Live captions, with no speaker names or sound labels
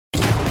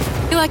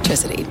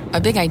Electricity,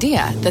 a big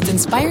idea that's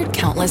inspired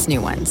countless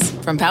new ones.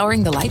 From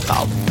powering the light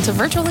bulb to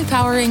virtually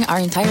powering our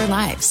entire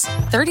lives.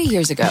 30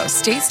 years ago,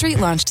 State Street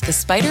launched the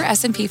SPDR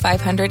S&P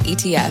 500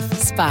 ETF,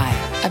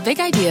 SPY. A big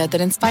idea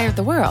that inspired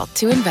the world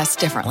to invest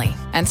differently.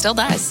 And still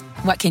does.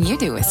 What can you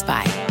do with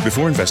SPY?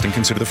 Before investing,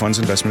 consider the fund's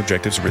investment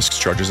objectives, risks,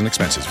 charges, and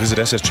expenses. Visit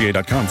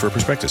ssga.com for a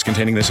prospectus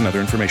containing this and other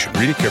information.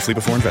 Read it carefully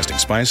before investing.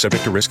 SPY is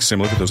subject to risks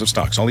similar to those of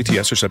stocks. All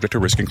ETFs are subject to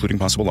risk, including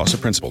possible loss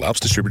of principal. Alps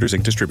Distributors,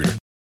 Inc. Distributor.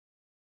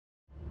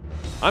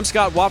 I'm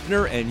Scott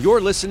Wapner, and you're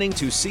listening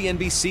to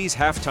CNBC's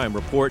Halftime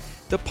Report,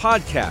 the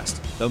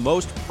podcast, the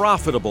most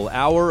profitable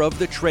hour of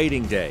the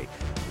trading day.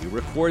 We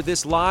record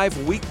this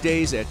live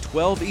weekdays at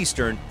 12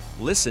 Eastern.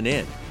 Listen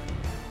in.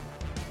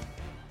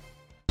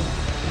 All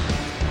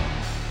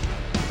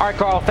right,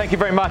 Carl, thank you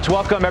very much.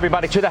 Welcome,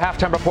 everybody, to the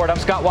Halftime Report. I'm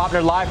Scott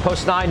Wapner, live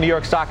post 9, New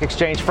York Stock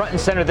Exchange. Front and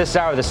center this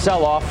hour, the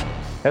sell-off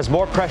as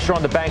more pressure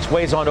on the banks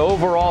weighs on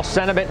overall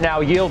sentiment.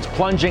 Now yields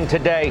plunging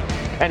today,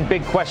 and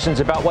big questions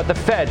about what the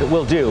Fed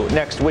will do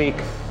next week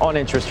on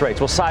interest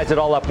rates. We'll size it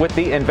all up with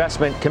the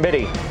investment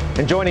committee.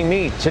 And joining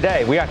me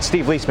today, we got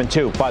Steve Leisman,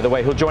 too, by the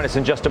way, who'll join us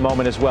in just a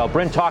moment as well.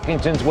 Bryn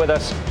Talkington's with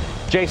us,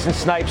 Jason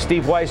Snipes,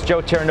 Steve Weiss,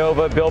 Joe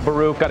Terranova, Bill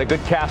Baruch. Got a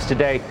good cast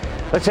today.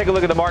 Let's take a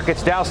look at the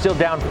markets. Dow still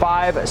down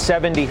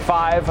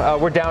 575.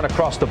 We're down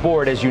across the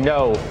board, as you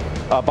know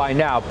by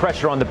now.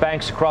 Pressure on the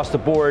banks across the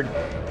board.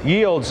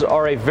 Yields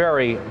are a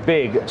very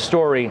big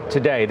story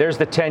today. There's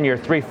the 10-year,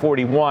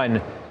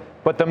 341.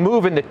 But the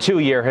move in the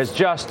 2-year has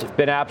just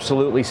been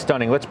absolutely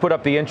stunning. Let's put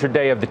up the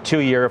intraday of the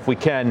 2-year if we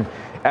can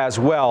as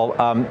well.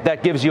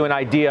 That gives you an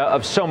idea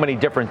of so many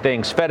different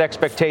things. Fed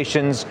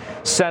expectations,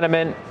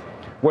 sentiment,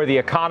 where the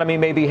economy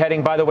may be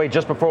heading. By the way,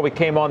 just before we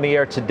came on the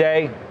air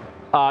today,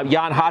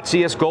 Jan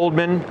Hatzius,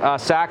 Goldman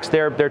Sachs,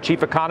 their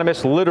chief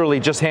economist,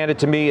 literally just handed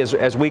to me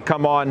as we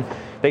come on.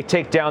 They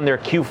take down their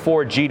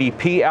Q4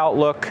 GDP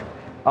outlook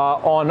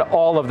on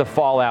all of the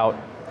fallout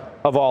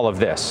of all of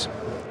this.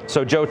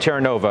 So, Joe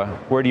Terranova,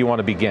 where do you want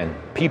to begin?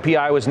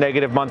 PPI was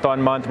negative month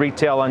on month,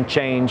 retail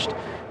unchanged.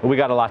 We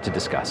got a lot to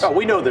discuss.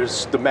 We know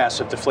there's the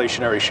massive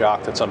deflationary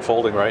shock that's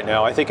unfolding right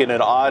now. I think in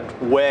an odd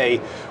way,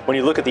 when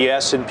you look at the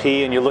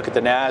S&P and you look at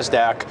the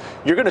NASDAQ,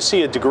 you're going to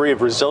see a degree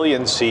of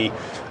resiliency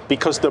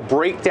because the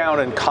breakdown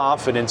in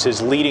confidence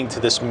is leading to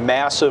this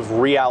massive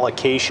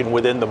reallocation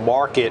within the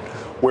market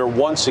where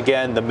once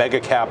again the mega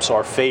caps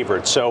are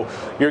favored. So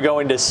you're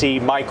going to see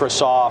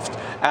Microsoft,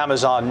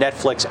 Amazon,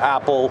 Netflix,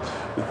 Apple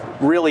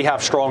really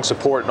have strong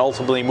support and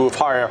ultimately move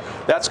higher.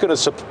 That's going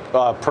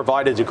to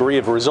provide a degree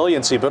of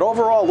resiliency. But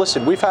overall,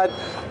 listen, we've had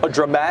a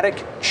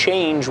dramatic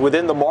change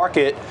within the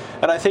market.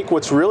 And I think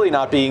what's really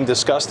not being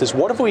discussed is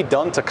what have we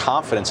done to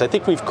confidence? I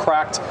think we've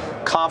cracked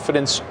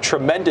confidence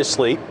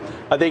tremendously.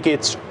 I think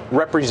it's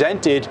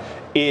represented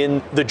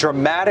in the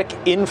dramatic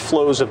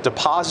inflows of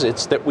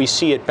deposits that we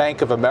see at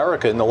Bank of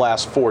America in the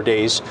last 4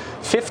 days,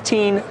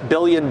 $15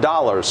 billion.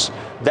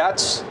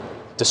 That's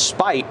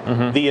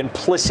despite the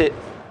implicit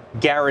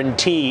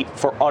guarantee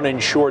for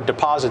uninsured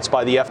deposits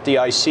by the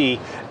FDIC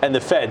and the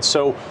Fed.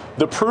 So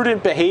the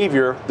prudent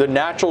behavior, the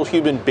natural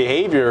human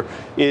behavior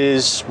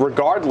is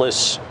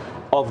regardless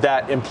of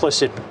that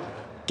implicit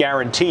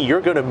guarantee,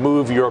 you're going to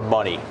move your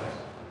money.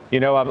 You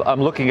know,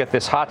 I'm looking at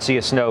this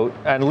Hatzius note,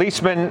 and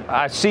Leisman,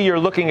 I see you're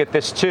looking at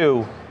this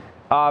too.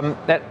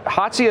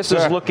 Hatzius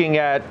is looking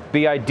at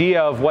the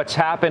idea of what's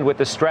happened with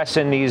the stress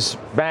in these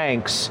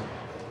banks,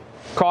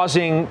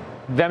 causing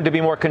them to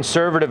be more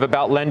conservative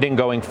about lending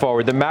going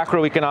forward. The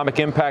macroeconomic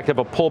impact of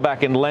a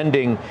pullback in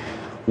lending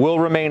will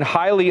remain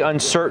highly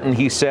uncertain,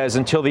 he says,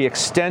 until the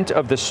extent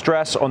of the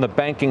stress on the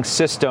banking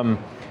system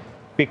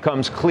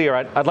becomes clear.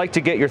 I'd like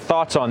to get your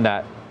thoughts on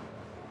that.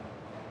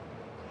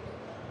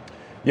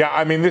 Yeah,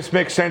 I mean, this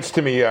makes sense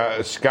to me,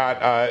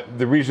 Scott.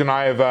 The reason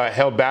I have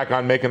held back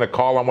on making a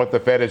call on what the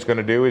Fed is going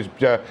to do is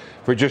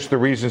for just the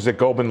reasons that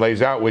Goldman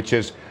lays out, which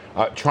is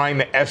trying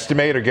to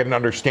estimate or get an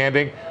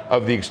understanding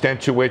of the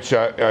extent to which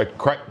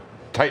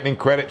tightening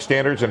credit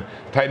standards and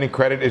tightening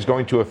credit is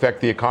going to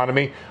affect the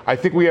economy. I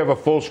think we have a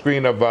full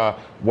screen of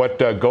what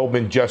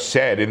Goldman just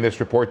said in this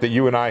report that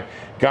you and I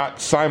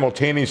got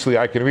simultaneously.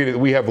 I can read it.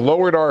 We have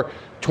lowered our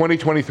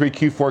 2023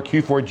 Q4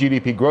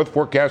 GDP growth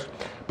forecast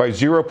by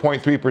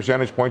 0.3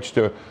 percentage points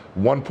to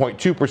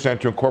 1.2%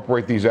 to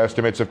incorporate these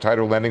estimates of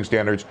tighter lending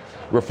standards,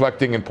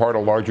 reflecting in part a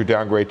larger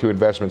downgrade to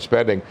investment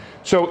spending.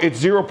 So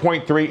it's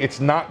 0.3. It's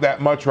not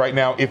that much right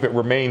now if it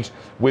remains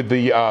with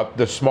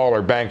the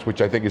smaller banks,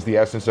 which I think is the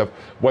essence of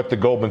what the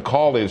Goldman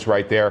call is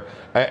right there.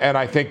 And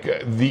I think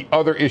the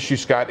other issue,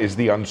 Scott, is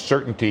the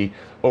uncertainty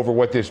over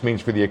what this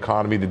means for the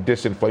economy, the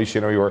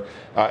disinflationary or,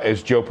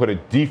 as Joe put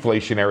it,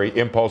 deflationary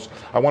impulse.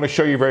 I want to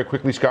show you very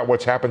quickly, Scott,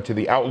 what's happened to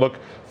the outlook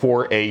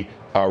for a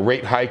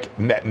rate hike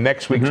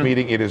next week's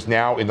meeting. It is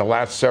now, in the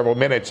last several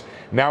minutes,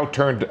 now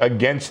turned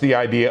against the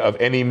idea of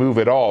any move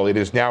at all. It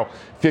is now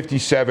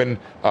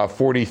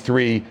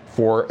 57-43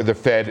 for the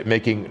Fed,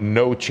 making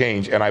no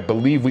change. And I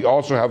believe we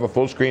also have a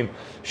full screen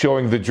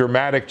showing the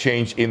dramatic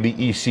change in the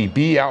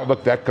ECB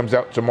outlook. That comes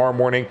out tomorrow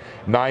morning,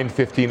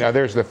 9:15.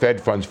 There's the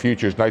Fed funds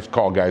futures. Nice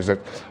call, guys. I'd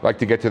like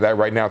to get to that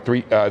right now.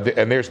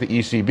 And there's the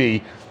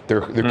ECB.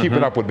 They're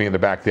keeping up with me in the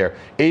back there.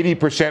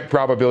 80%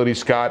 probability,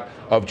 Scott,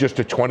 of just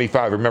a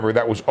 25. Remember,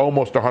 that was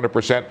almost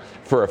 100%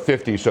 for a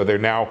 50. So they're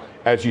now,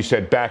 as you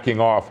said,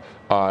 backing off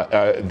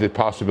the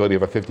possibility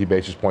of a 50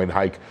 basis point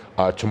hike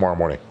tomorrow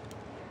morning.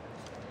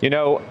 You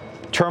know,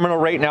 terminal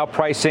rate now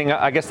pricing,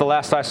 I guess the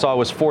last I saw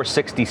was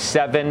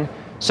 467.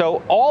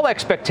 So all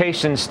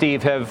expectations,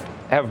 Steve,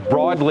 have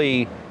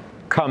broadly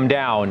come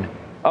down.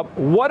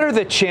 What are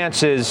the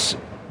chances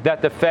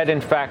that the Fed,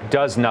 in fact,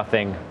 does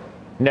nothing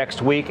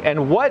next week?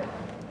 And what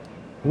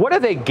do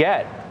they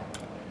get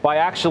by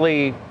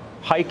actually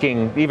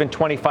hiking even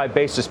 25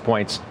 basis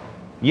points?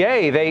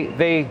 Yay,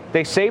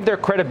 they save their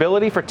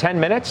credibility for 10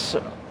 minutes.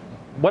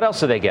 What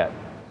else do they get?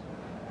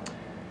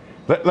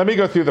 Let me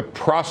go through the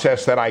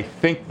process that I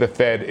think the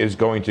Fed is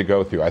going to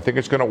go through. I think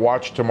it's going to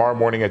watch tomorrow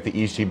morning at the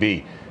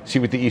ECB, see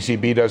what the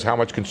ECB does, how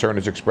much concern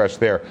is expressed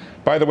there.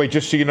 By the way,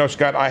 just so you know,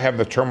 Scott, I have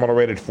the terminal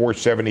rate at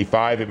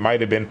 475. It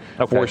might have been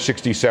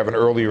 467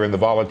 earlier in the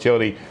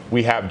volatility.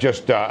 We have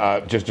just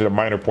a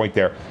minor point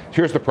there.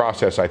 Here's the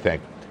process, I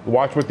think.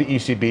 Watch what the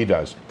ECB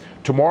does.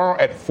 Tomorrow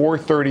at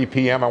 4:30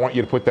 p.m., I want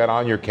you to put that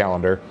on your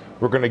calendar.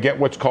 We're going to get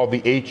what's called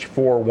the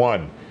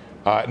H41.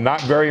 Not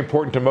very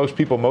important to most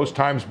people most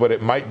times, but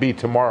it might be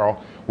tomorrow.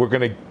 We're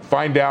going to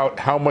find out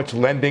how much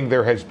lending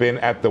there has been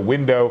at the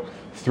window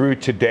through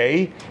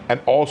today, and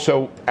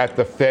also at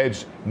the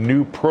Fed's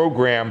new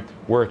program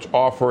where it's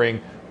offering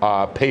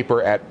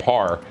paper at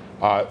par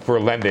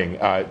for lending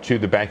to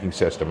the banking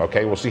system.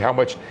 Okay, we'll see how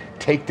much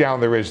takedown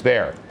there is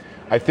there.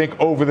 I think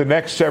over the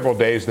next several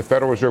days, the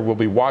Federal Reserve will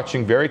be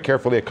watching very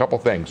carefully a couple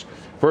things.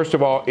 First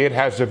of all, it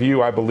has a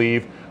view, I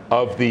believe,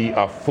 of the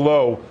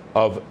flow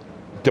of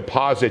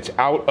deposits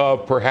out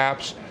of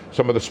perhaps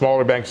some of the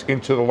smaller banks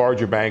into the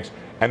larger banks,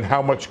 and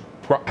how much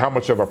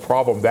of a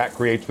problem that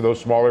creates for those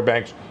smaller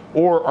banks.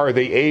 Or are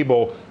they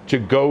able to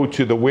go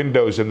to the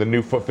windows in the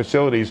new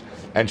facilities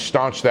and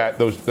staunch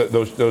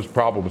those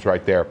problems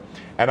right there?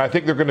 And I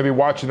think they're going to be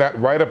watching that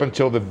right up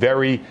until the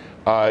very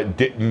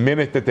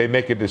minute that they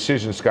make a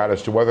decision, Scott,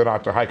 as to whether or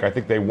not to hike. I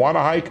think they want to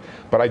hike,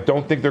 but I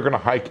don't think they're going to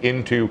hike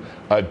into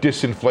a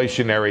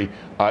disinflationary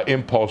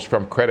impulse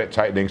from credit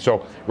tightening.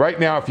 So right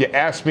now, if you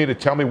ask me to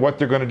tell me what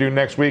they're going to do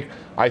next week,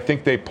 I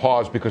think they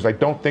pause, because I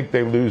don't think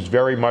they lose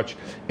very much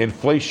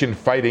inflation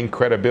fighting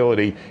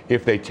credibility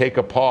if they take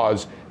a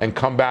pause and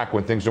come back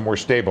when things are more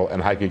stable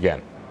and hike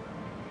again.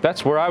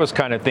 That's where I was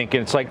kind of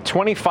thinking. It's like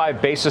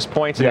 25 basis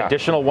points. An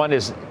additional one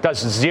does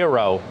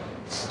zero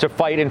to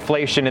fight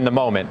inflation in the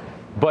moment,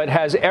 but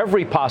has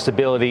every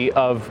possibility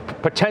of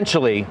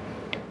potentially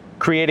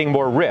creating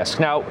more risk.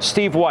 Now,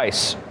 Steve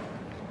Weiss,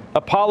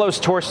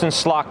 Apollo's Torsten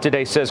Slok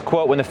today says,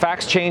 quote, "When the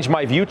facts change,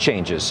 my view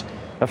changes.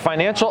 A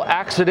financial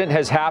accident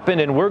has happened,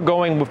 and we're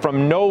going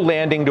from no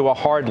landing to a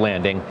hard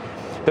landing.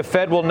 The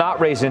Fed will not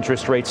raise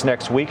interest rates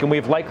next week, and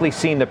we've likely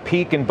seen the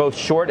peak in both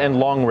short and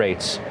long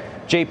rates.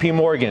 JP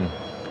Morgan,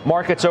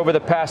 markets over the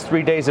past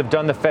 3 days have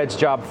done the Fed's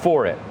job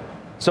for it."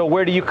 So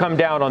where do you come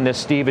down on this,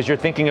 Steve, as you're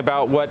thinking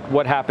about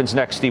what happens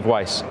next, Steve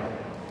Weiss?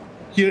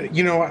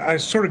 You know, I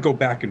sort of go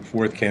back and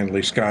forth,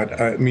 candidly, Scott.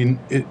 I mean,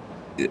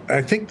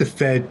 I think the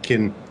Fed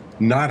can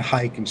not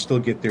hike and still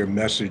get their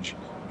message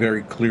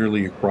very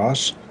clearly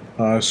across.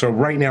 So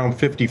right now I'm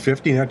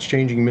 50-50, and that's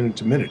changing minute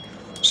to minute.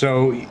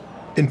 So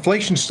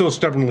inflation's still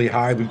stubbornly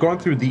high. We've gone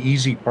through the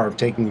easy part of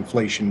taking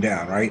inflation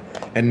down, right?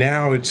 And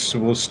now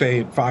will stay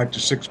at 5 to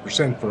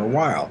 6% for a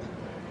while.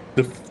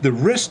 The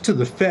risk to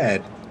the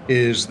Fed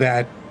is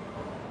that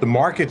the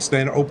markets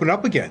then open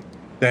up again,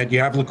 that you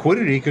have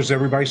liquidity because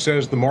everybody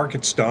says the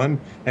market's done,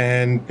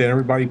 and then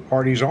everybody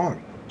parties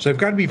on. So they've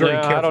got to be very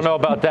careful. I don't know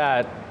about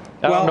that.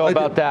 I don't know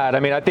about that. I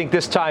mean, I think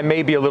this time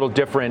may be a little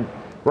different,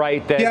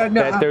 right?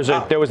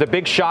 There was a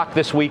big shock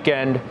this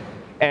weekend,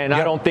 and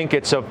I don't think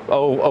it's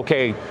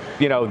okay,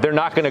 they're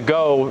not going to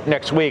go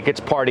next week. It's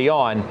party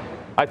on.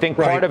 I think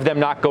part of them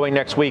not going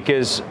next week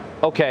is,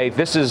 okay,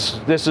 this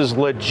is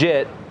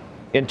legit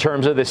in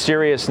terms of the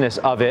seriousness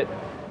of it.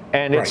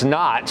 And it's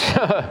not.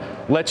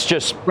 Let's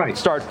just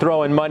start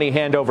throwing money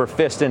hand over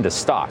fist into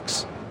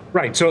stocks.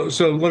 Right. So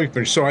let me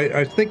finish. So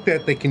I think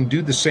that they can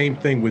do the same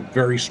thing with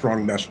very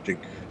strong messaging,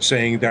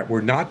 saying that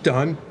we're not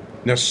done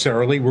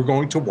necessarily. We're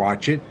going to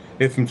watch it.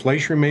 If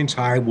inflation remains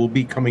high, we'll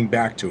be coming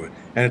back to it.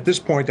 And at this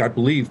point, I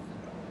believe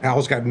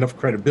Powell's got enough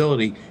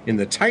credibility in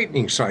the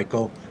tightening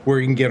cycle where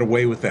he can get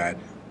away with that.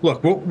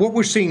 Look, what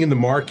we're seeing in the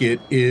market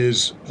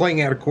is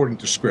playing out according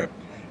to script,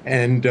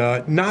 and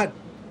not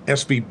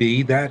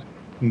SVB. That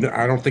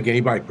I don't think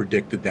anybody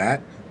predicted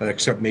that,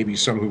 except maybe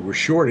some who were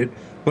shorted.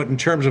 But in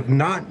terms of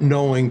not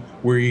knowing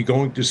where you're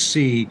going to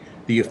see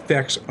the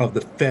effects of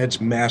the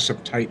Fed's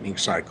massive tightening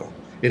cycle.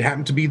 It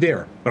happened to be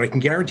there, but I can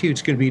guarantee you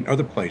it's going to be in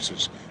other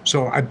places.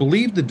 So I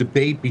believe the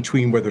debate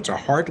between whether it's a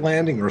hard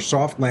landing or a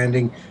soft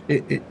landing,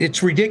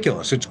 it's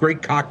ridiculous. It's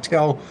great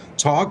cocktail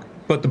talk,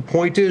 but the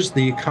point is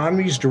the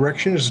economy's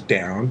direction is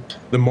down.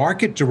 The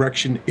market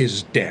direction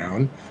is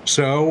down.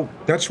 So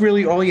that's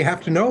really all you have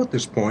to know at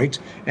this point.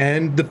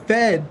 And the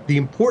Fed, the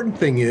important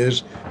thing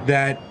is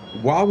that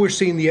while we're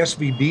seeing the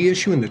SVB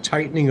issue and the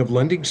tightening of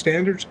lending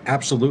standards,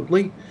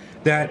 absolutely,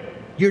 that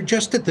you're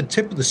just at the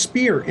tip of the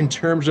spear in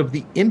terms of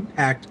the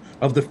impact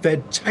of the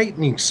Fed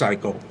tightening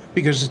cycle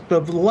because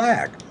of the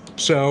lag.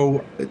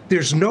 So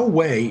there's no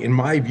way, in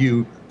my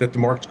view, that the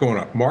market's going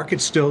up. Market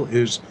still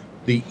is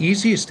the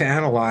easiest to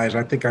analyze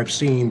I think I've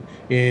seen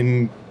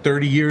in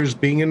 30 years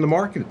being in the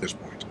market at this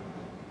point.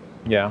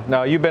 Yeah,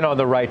 no, you've been on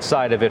the right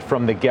side of it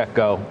from the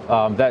get-go.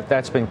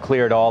 That's been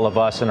clear to all of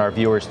us and our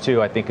viewers,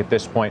 too, I think, at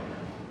this point.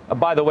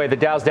 By the way, the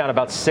Dow's down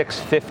about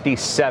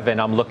 657.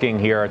 I'm looking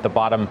here at the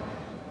bottom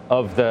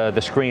of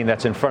the screen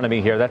that's in front of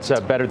me here. That's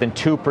better than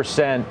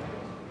 2%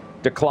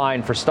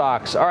 decline for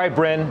stocks. All right,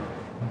 Bryn,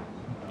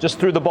 just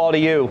threw the ball to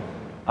you.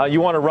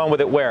 You want to run with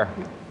it where?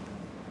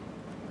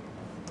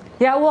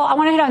 Yeah, well, I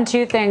want to hit on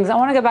two things. I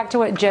want to go back to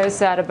what Joe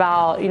said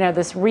about,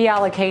 this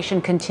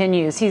reallocation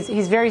continues.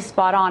 He's very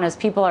spot on as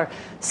people are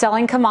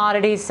selling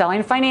commodities,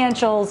 selling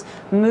financials,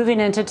 moving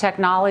into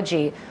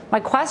technology.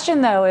 My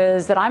question, though,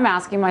 is that I'm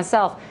asking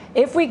myself,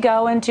 if we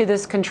go into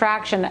this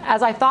contraction,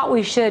 as I thought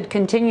we should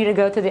continue to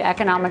go through the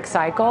economic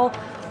cycle,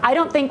 I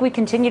don't think we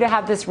continue to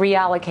have this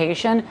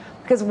reallocation.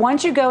 Because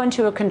once you go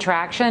into a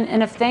contraction,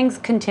 and if things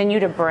continue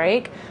to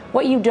break,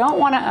 what you don't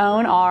want to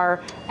own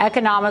are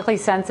economically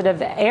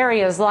sensitive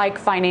areas like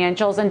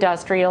financials,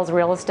 industrials,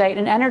 real estate,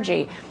 and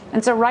energy.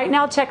 And so right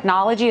now,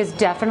 technology is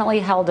definitely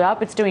held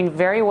up. It's doing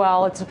very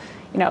well. It's,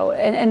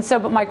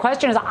 but my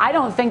question is, I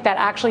don't think that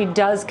actually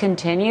does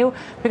continue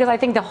because I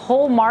think the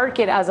whole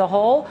market as a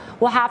whole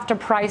will have to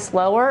price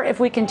lower if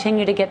we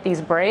continue to get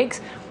these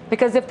breaks.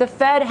 Because if the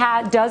Fed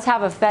does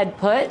have a Fed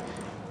put,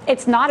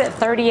 it's not at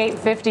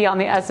 3850 on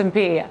the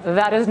S&P.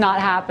 That is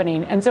not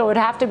happening. And so it would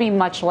have to be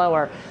much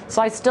lower.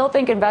 So I still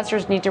think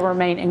investors need to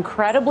remain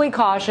incredibly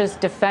cautious,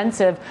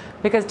 defensive,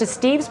 because to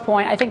Steve's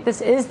point, I think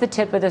this is the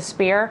tip of the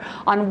spear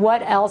on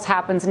what else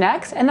happens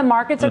next. And the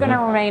markets are going to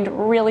remain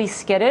really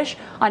skittish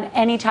on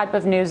any type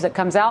of news that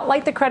comes out,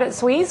 like the Credit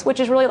Suisse, which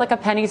is really like a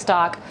penny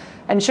stock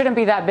and shouldn't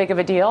be that big of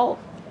a deal.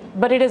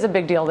 But it is a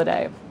big deal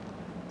today.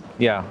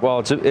 Yeah, well,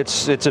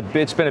 it's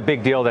been a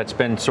big deal that's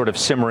been sort of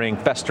simmering,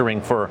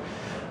 festering for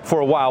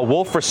a while.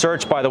 Wolf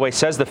Research, by the way,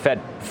 says the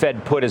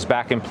Fed put is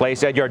back in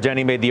place. Ed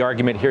Yardeni made the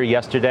argument here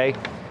yesterday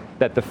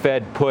that the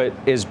Fed put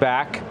is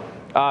back.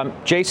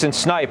 Jason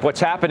Snipe, what's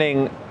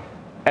happening,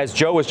 as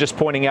Joe was just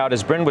pointing out,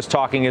 as Bryn was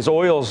talking, is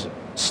oil's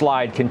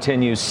slide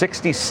continues.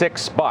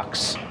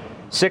 $66,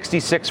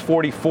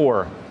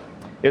 66.44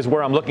 is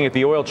where I'm looking at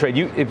the oil trade.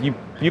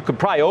 You could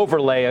probably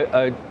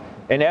overlay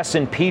an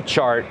S&P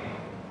chart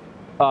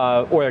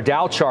or a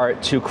Dow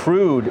chart to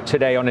crude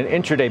today on an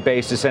intraday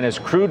basis, and as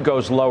crude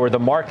goes lower, the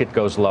market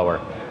goes lower.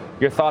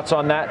 Your thoughts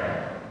on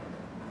that?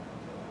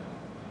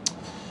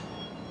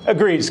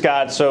 Agreed,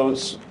 Scott. So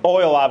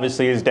oil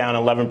obviously is down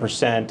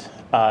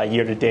 11%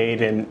 year to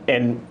date,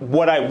 and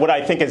what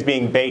I think is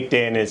being baked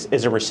in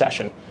is a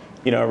recession.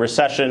 A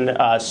recession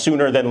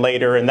sooner than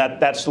later, and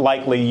that's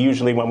likely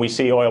usually when we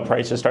see oil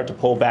prices start to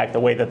pull back the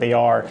way that they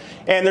are.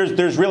 And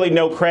there's really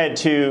no cred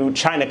to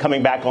China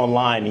coming back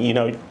online.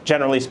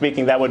 Generally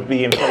speaking, that would be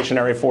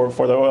inflationary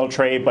for the oil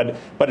trade,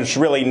 but it's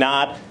really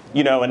not.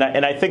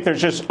 And I think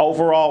there's just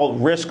overall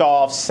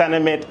risk-off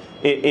sentiment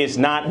is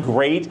not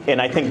great,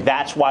 and I think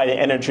that's why the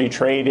energy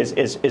trade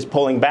is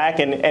pulling back.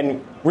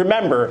 And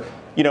remember,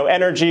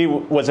 energy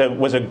was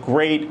a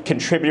great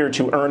contributor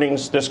to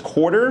earnings this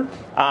quarter,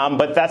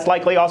 but that's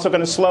likely also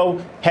going to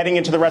slow heading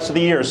into the rest of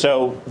the year.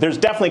 So there's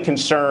definitely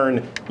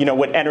concern,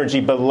 with energy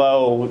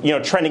below,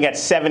 trending at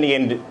 70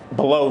 and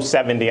below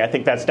 70. I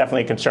think that's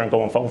definitely a concern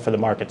going forward for the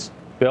markets.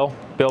 Bill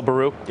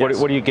Baruch, yes.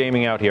 What are you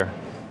gaming out here?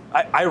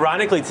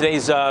 Ironically,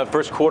 today's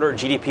first quarter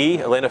GDP,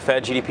 Atlanta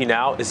Fed GDP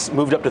now, is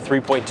moved up to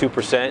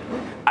 3.2%.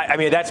 I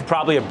mean, that's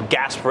probably a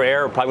gasp for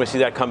air. We're probably going to see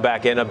that come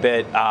back in a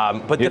bit.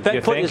 But the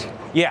Fed put is,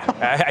 yeah,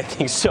 I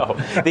think so.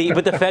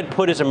 But the Fed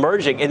put is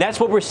emerging, and that's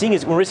what we're seeing.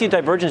 We're going to see a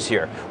divergence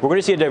here. We're going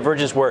to see a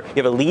divergence where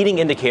you have a leading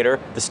indicator,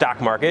 the stock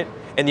market,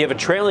 and you have a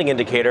trailing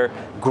indicator,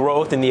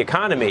 growth in the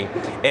economy.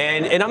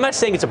 And I'm not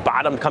saying it's a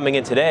bottom coming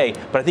in today,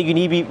 but I think you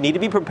need to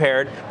be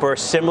prepared for a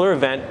similar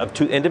event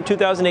of end of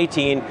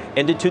 2018,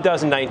 into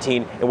 2019.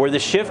 And where the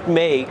shift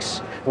makes,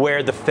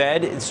 where the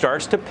Fed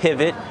starts to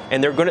pivot,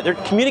 and they're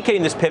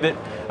communicating this pivot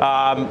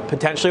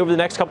potentially over the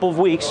next couple of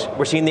weeks.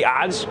 We're seeing the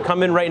odds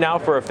come in right now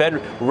for a Fed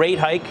rate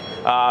hike.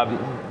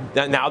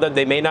 Now that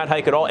they may not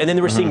hike at all, and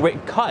then we're seeing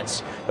rate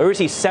cuts. We're going to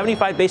see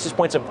 75 basis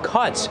points of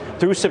cuts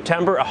through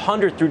September,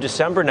 100 through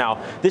December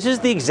now. This is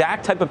the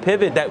exact type of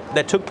pivot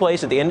that took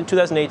place at the end of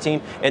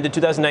 2018, end of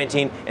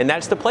 2019, and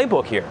that's the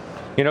playbook here.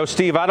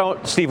 Steve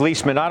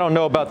Leisman, I don't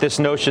know about this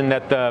notion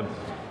that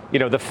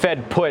the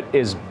Fed put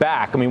is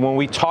back. I mean, when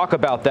we talk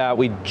about that,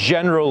 we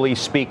generally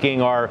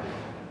speaking are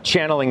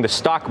channeling the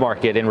stock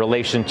market in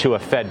relation to a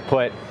Fed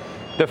put.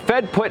 The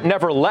Fed put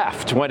never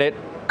left when it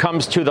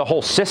comes to the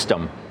whole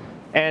system.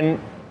 And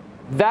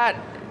that,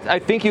 I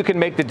think you can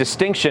make the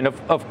distinction.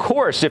 Of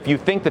course, if you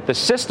think that the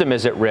system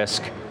is at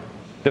risk,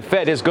 the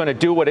Fed is going to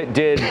do what it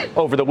did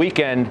over the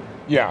weekend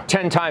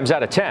 10 times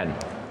out of 10.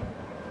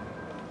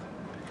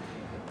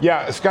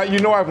 Yeah, Scott,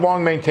 I've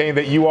long maintained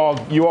that you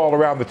all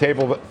around the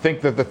table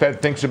think that the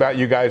Fed thinks about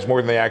you guys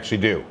more than they actually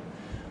do.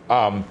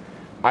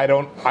 I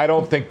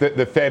don't think that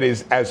the Fed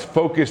is as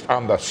focused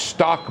on the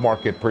stock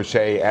market per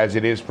se as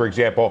it is, for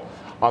example,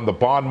 on the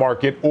bond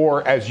market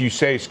or, as you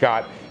say,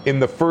 Scott, in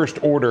the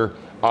first order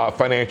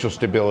financial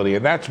stability.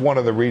 And that's one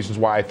of the reasons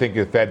why I think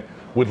the Fed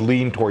would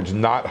lean towards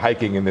not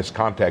hiking in this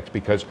context,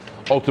 because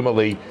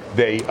ultimately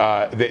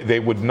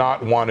they would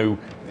not want to.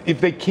 If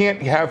they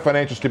can't have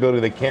financial stability,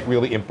 they can't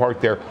really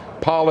impart their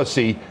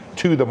policy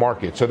to the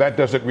market. So that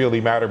doesn't really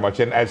matter much.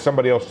 And as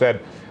somebody else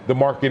said, the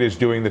market is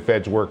doing the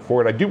Fed's work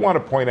for it. I do want to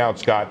point out,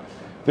 Scott,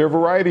 there are a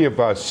variety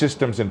of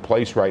systems in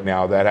place right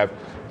now that have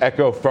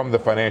echo from the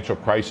financial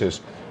crisis.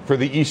 For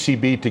the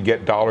ECB to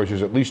get dollars,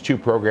 there's at least two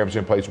programs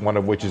in place, one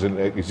of which is an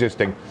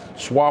existing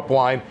swap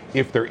line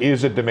if there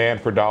is a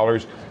demand for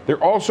dollars.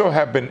 There also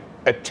have been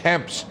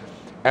attempts,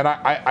 and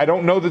I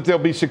don't know that they'll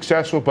be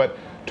successful, but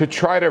to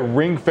try to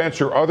ring fence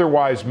or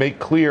otherwise make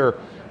clear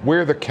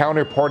where the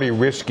counterparty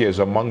risk is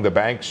among the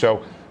banks.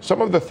 So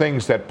some of the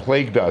things that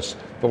plagued us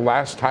the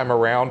last time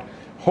around,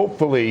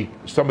 hopefully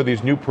some of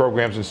these new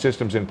programs and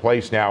systems in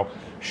place now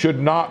should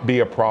not be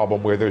a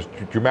problem where there's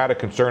dramatic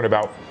concern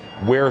about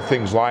where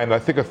things lie. And I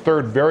think a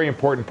third very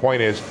important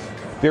point is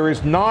there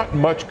is not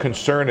much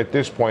concern at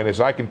this point, as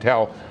I can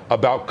tell,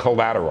 about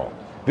collateral.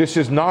 This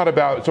is not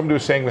about, somebody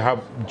was saying how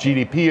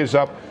GDP is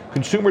up.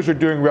 Consumers are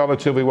doing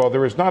relatively well.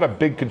 There is not a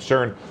big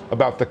concern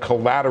about the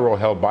collateral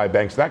held by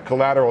banks. That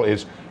collateral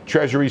is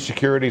Treasury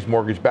securities,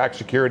 mortgage-backed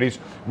securities,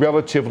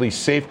 relatively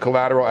safe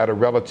collateral at a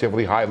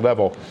relatively high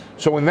level.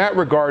 So in that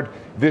regard,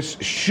 this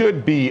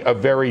should be a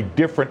very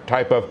different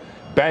type of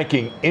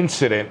banking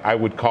incident, I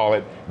would call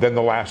it, than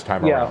the last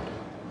time around.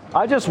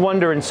 I just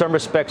wonder in some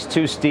respects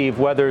too, Steve,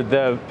 whether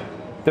the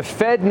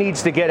Fed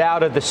needs to get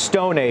out of the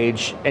Stone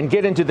Age and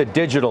get into the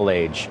digital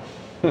age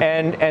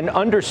and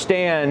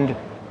understand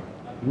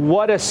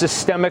what a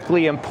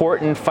systemically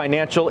important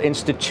financial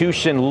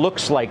institution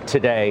looks like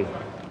today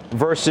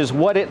versus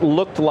what it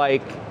looked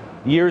like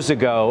years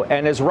ago.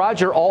 And as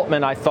Roger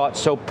Altman, I thought,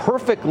 so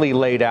perfectly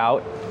laid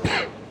out,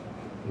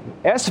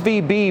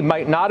 SVB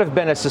might not have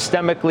been a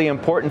systemically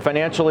important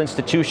financial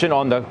institution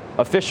on the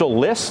official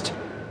list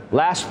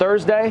last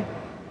Thursday,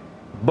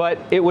 but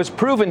it was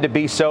proven to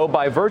be so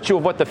by virtue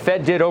of what the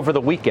Fed did over the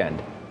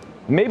weekend.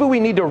 Maybe we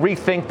need to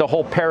rethink the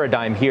whole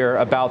paradigm here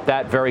about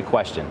that very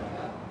question.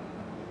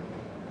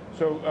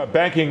 So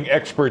banking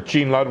expert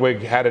Gene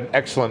Ludwig had an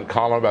excellent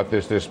column about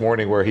this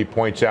morning where he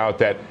points out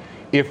that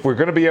if we're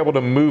going to be able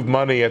to move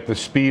money at the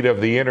speed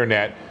of the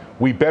internet,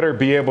 we better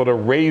be able to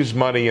raise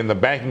money in the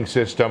banking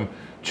system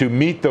to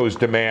meet those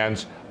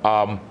demands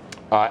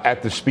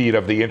at the speed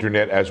of the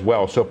internet as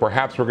well. So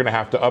perhaps we're going to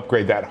have to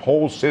upgrade that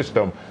whole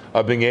system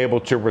of being able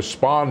to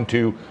respond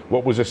to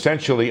what was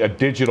essentially a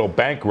digital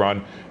bank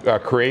run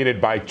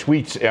created by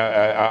tweets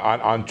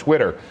on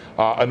Twitter.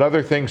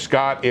 Another thing,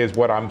 Scott, is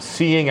what I'm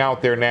seeing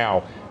out there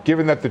now,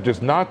 given that there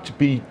does not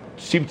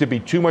seem to be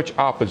too much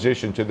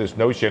opposition to this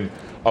notion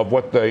of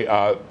what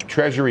the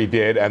Treasury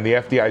did and the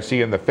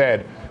FDIC and the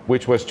Fed,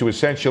 which was to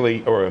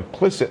essentially or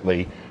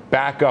implicitly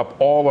back up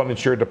all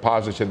uninsured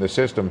deposits in the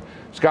system.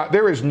 Scott,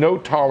 there is no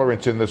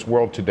tolerance in this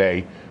world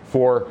today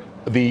for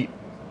the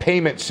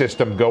payment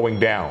system going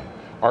down.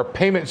 Our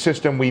payment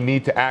system, we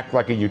need to act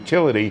like a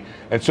utility.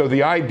 And so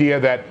the idea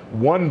that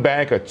one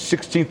bank, a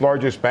 16th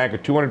largest bank, a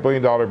 $200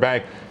 billion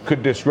bank,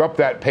 could disrupt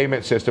that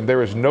payment system,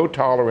 there is no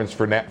tolerance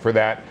for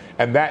that.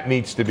 And that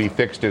needs to be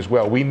fixed as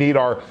well. We need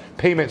our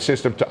payment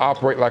system to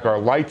operate like our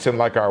lights and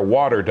like our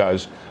water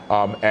does.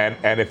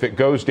 And if it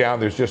goes down,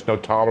 there's just no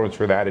tolerance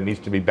for that. It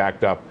needs to be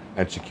backed up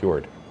and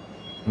secured.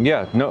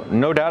 Yeah,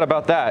 no doubt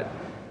about that.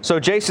 So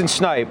Jason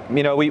Snipe,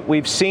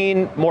 we've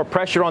seen more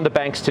pressure on the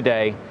banks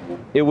today.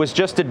 It was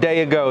just a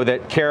day ago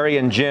that Kerry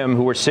and Jim,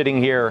 who were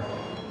sitting here,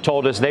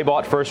 told us they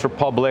bought First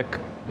Republic,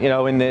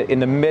 in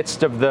the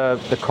midst of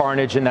the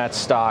carnage in that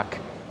stock.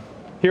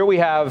 Here we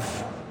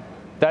have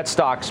that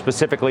stock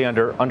specifically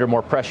under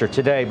more pressure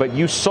today, but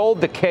you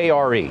sold the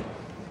KRE.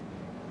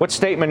 What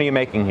statement are you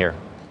making here?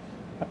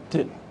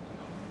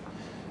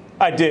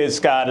 I did,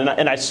 Scott,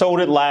 and I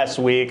sold it last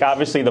week.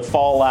 Obviously, the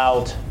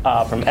fallout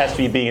from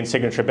SVB and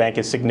Signature Bank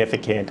is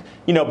significant.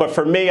 But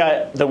for me,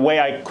 the way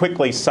I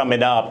quickly sum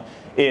it up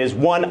is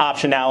one,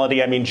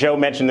 optionality. I mean, Joe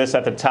mentioned this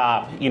at the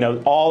top.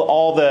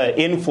 All the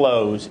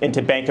inflows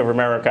into Bank of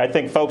America. I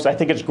think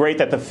it's great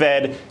that the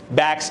Fed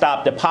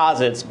backstop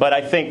deposits, but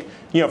I think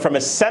from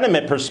a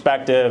sentiment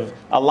perspective,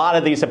 a lot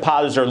of these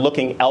depositors are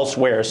looking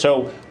elsewhere.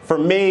 So for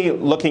me,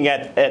 looking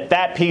at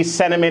that piece,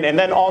 sentiment, and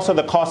then also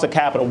the cost of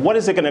capital, what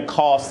is it going to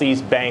cost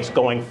these banks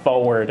going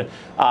forward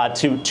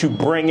to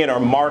bring in or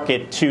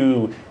market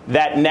to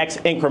that next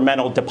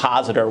incremental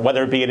depositor,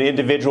 whether it be an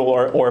individual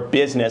or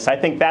business? I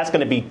think that's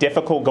going to be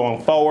difficult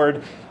going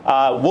forward.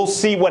 We'll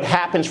see what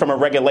happens from a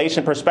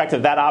regulation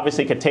perspective. That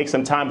obviously could take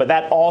some time, but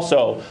that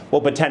also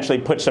will potentially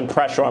put some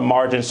pressure on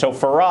margins. So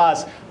for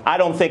us, I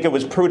don't think it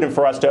was prudent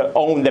for us to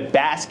own the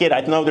basket.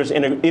 I know there's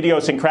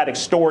idiosyncratic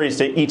stories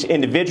to each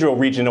individual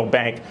regional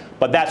bank,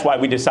 but that's why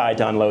we decided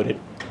to unload it.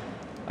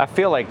 I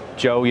feel like,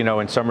 Joe,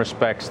 in some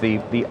respects,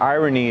 the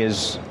irony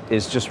is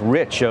just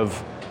rich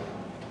of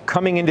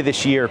coming into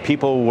this year,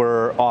 people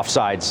were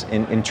offsides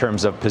in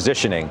terms of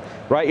positioning,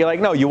 right? You're like,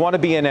 no, you want to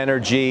be in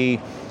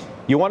energy.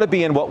 You want to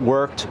be in what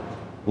worked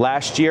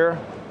last year.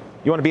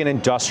 You want to be in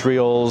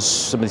industrials.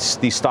 Some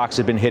of these stocks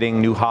have been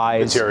hitting new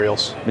highs.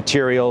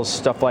 Materials,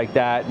 stuff like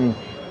that. And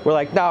we're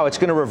like, no, it's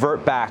going to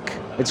revert back.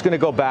 It's going to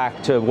go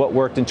back to what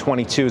worked in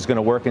 22 is going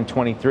to work in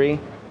 23.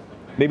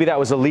 Maybe that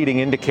was a leading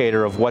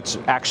indicator of what's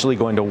actually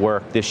going to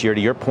work this year,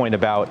 to your point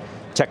about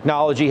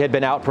technology had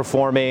been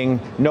outperforming.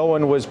 No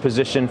one was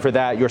positioned for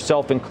that,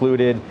 yourself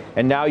included.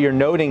 And now you're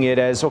noting it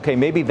as, okay,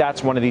 maybe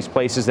that's one of these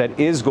places that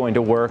is going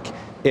to work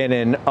in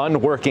an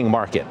unworking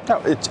market.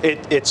 No,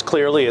 it's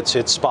clearly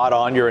spot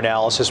on, your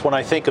analysis. When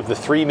I think of the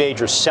three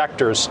major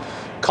sectors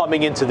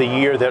coming into the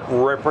year that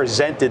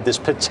represented this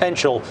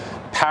potential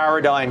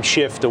paradigm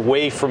shift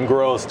away from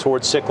growth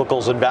towards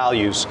cyclicals and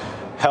values,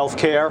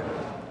 healthcare,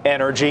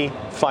 energy,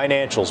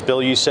 financials.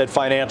 Bill, you said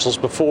financials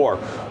before.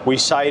 We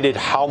cited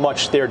how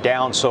much they're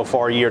down so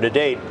far year to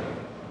date.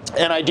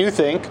 And I do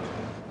think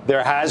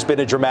there has been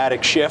a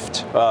dramatic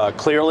shift.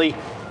 Clearly,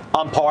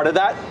 I'm part of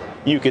that.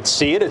 You could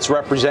see it. It's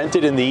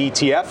represented in the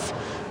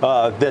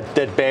ETF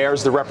that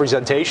bears the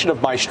representation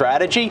of my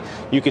strategy.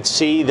 You could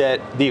see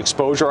that the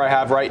exposure I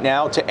have right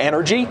now to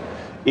energy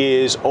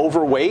is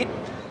overweight.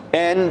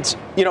 And,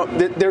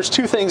 there's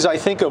two things I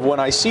think of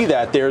when I see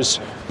that. There's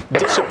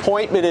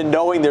disappointment in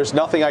knowing there's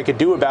nothing I could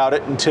do about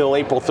it until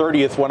April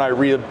 30th when I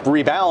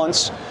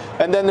rebalance.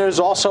 And then there's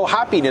also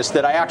happiness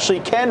that I actually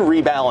can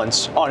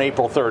rebalance on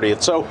April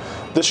 30th. So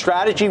the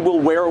strategy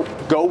will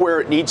go where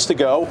it needs to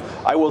go.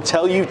 I will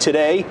tell you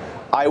today,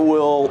 I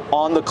will,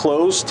 on the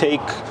close,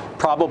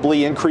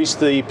 probably increase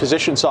the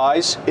position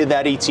size in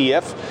that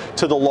ETF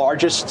to the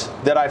largest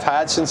that I've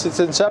had since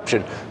its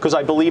inception, because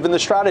I believe in the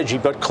strategy.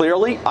 But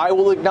clearly, I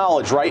will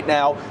acknowledge right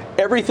now,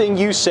 everything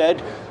you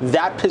said,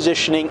 that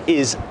positioning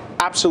is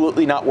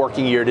absolutely not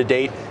working year to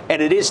date,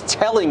 and it is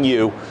telling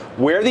you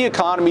where the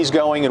economy's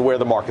going and where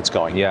the market's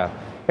going. Yeah.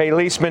 Hey,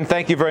 Leisman,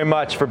 thank you very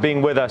much for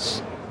being with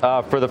us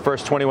for the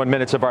first 21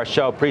 minutes of our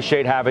show.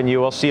 Appreciate having you.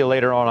 We'll see you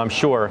later on, I'm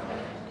sure.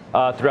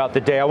 Throughout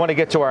the day. I want to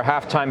get to our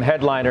halftime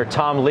headliner,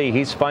 Tom Lee.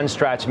 He's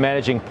Fundstrat's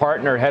managing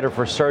partner, head of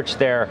research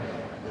there.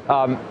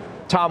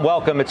 Tom,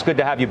 welcome. It's good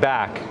to have you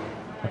back.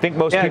 I think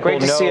most people great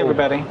to see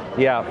everybody.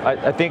 Yeah,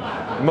 I think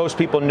most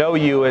people know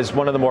you as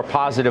one of the more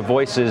positive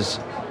voices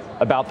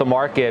about the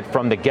market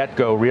from the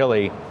get-go,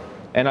 really.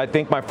 And I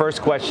think my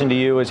first question to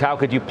you is, how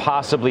could you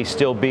possibly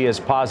still be as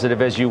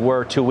positive as you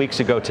were 2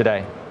 weeks ago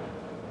today?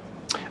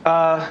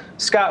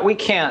 Scott, we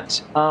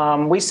can't.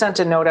 We sent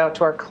a note out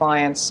to our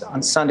clients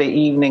on Sunday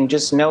evening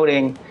just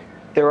noting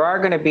there are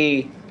going to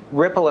be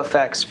ripple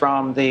effects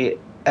from the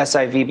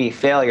SIVB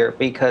failure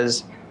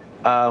because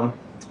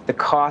the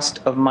cost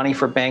of money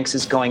for banks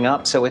is going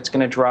up. So it's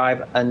going to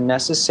drive a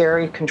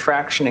necessary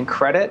contraction in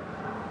credit.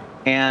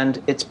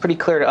 And it's pretty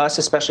clear to us,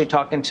 especially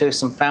talking to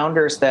some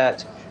founders,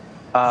 that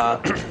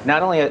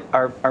not only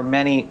are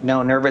many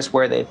nervous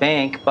where they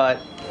bank,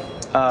 but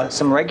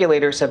some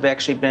regulators have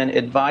actually been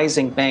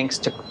advising banks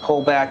to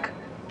pull back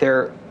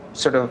their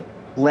sort of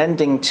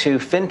lending to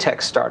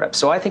fintech startups.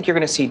 So I think you're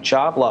going to see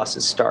job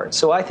losses start.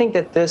 So I think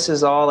that this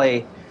is all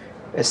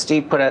as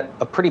Steve put it,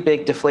 a pretty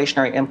big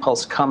deflationary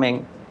impulse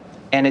coming,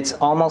 and it's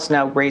almost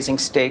now raising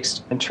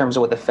stakes in terms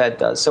of what the Fed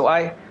does. So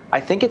I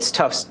think it's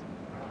tough,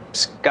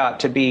 Scott,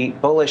 to be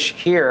bullish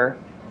here,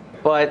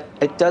 but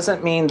it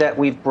doesn't mean that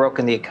we've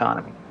broken the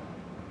economy.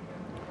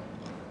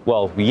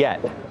 Well,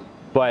 yet.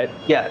 But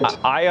yeah,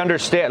 I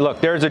understand.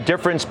 Look, there's a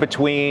difference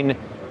between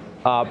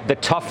the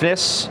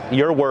toughness,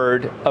 your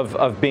word,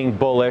 of being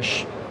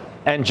bullish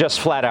and just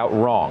flat out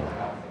wrong.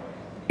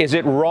 Is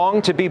it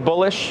wrong to be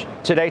bullish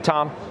today,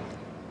 Tom?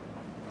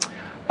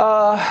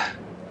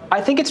 I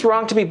think it's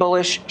wrong to be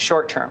bullish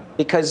short term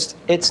because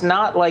it's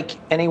not like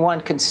anyone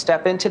can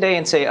step in today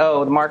and say,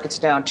 oh, the market's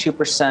down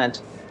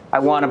 2%. I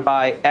want to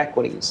buy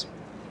equities.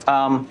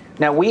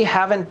 Now, we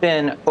haven't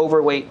been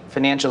overweight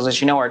financials. As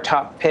you know, our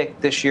top pick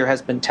this year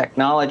has been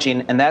technology,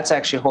 and that's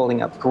actually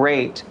holding up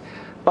great.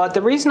 But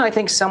the reason I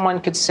think someone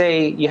could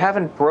say you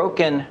haven't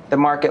broken the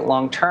market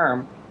long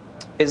term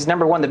is,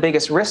 number one, the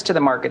biggest risk to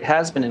the market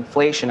has been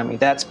inflation. I mean,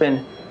 that's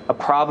been a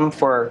problem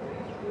for,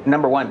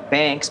 number one,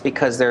 banks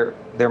because their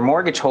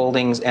mortgage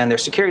holdings and their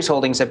securities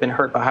holdings have been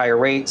hurt by higher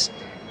rates.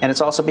 And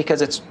it's also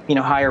because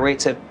higher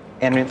rates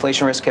and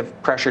inflation risk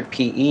have pressured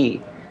PE.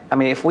 I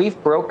mean, if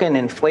we've broken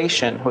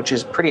inflation, which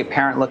is pretty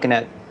apparent looking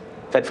at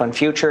Fed fund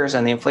futures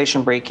and the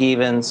inflation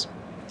break-evens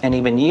and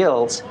even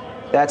yields,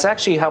 that's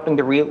actually helping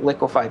to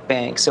re-liquefy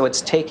banks. So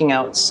it's taking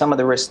out some of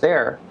the risk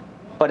there.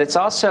 But it's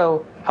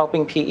also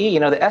helping PE. You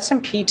know, the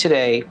S&P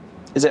today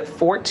is at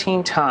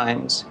 14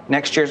 times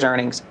next year's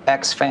earnings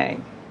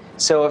ex-FANG.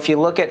 So if you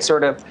look at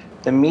sort of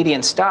the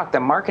median stock, the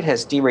market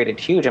has derated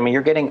huge. I mean,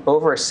 you're getting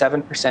over a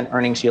 7%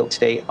 earnings yield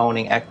today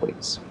owning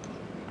equities.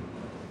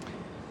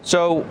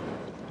 So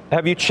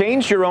have you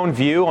changed your own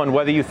view on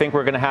whether you think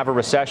we're going to have a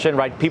recession,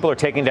 right? People are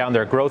taking down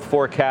their growth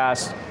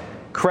forecasts.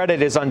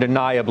 Credit is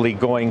undeniably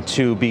going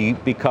to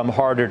become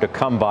harder to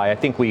come by. I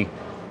think we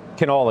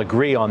can all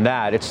agree on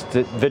that. It's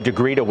the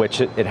degree to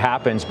which it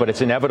happens, but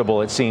it's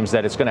inevitable, it seems,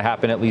 that it's going to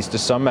happen at least to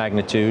some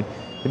magnitude.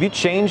 Have you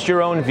changed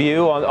your own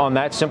view on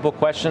that simple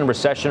question,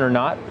 recession or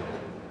not?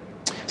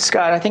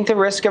 Scott, I think the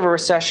risk of a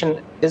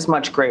recession is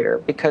much greater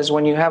because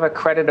when you have a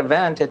credit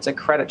event, it's a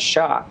credit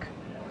shock.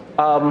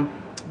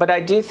 But I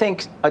do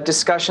think a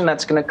discussion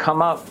that's going to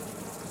come up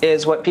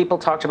is what people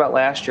talked about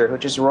last year,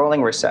 which is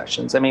rolling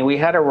recessions. I mean, we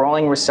had a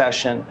rolling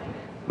recession.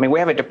 I mean, we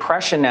have a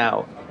depression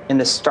now in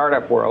the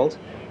startup world,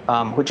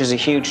 which is a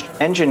huge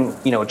engine,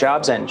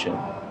 jobs engine.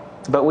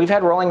 But we've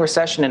had rolling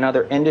recession in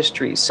other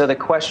industries. So the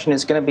question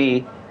is going to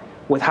be,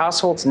 with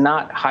households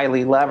not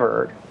highly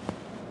levered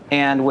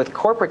and with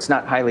corporates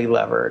not highly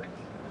levered,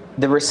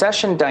 the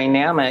recession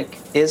dynamic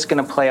is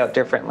going to play out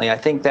differently. I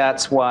think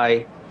that's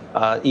why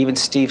even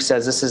Steve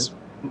says this is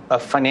a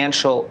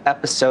financial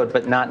episode,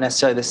 but not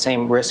necessarily the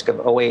same risk of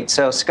 2008.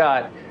 So,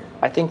 Scott,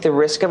 I think the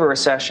risk of a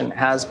recession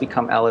has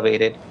become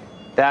elevated.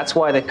 That's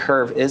why the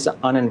curve is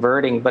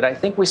uninverting. But I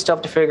think we still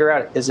have to figure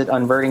out, is it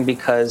uninverting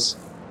because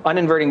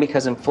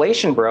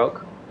inflation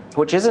broke,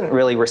 which isn't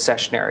really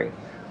recessionary,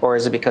 or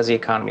is it because the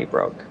economy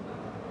broke?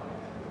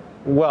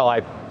 Well,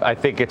 I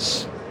think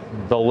it's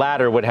the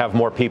latter would have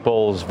more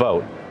people's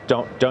vote.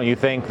 Don't you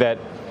think that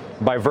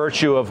by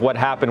virtue of what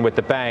happened with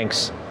the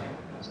banks,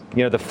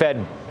 the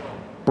Fed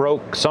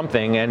broke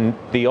something, and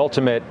the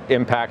ultimate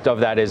impact of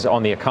that is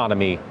on the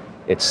economy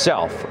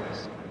itself?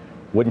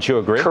 Wouldn't you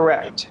agree?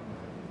 Correct.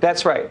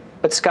 That's right.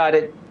 But Scott,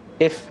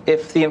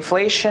 if the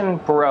inflation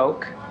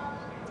broke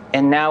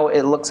and now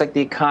it looks like the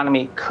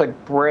economy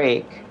could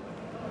break,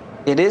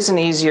 it is an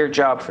easier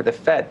job for the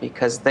Fed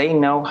because they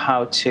know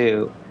how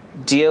to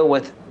deal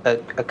with a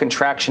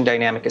contraction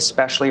dynamic,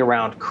 especially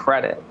around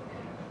credit.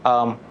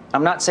 I'm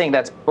not saying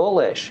that's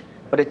bullish,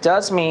 but it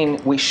does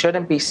mean we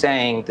shouldn't be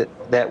saying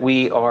that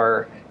we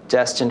are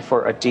destined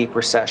for a deep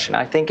recession.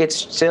 I think I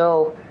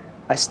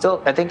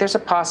think there's a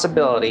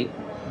possibility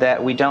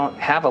that we don't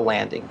have a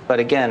landing. But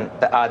again,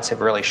 the odds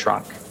have really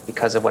shrunk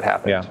because of what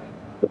happened. Yeah.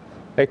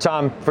 Hey,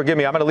 Tom, forgive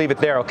me. I'm going to leave it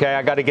there, okay?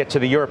 I got to get to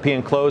the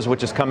European close,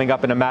 which is coming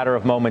up in a matter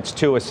of moments,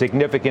 too. A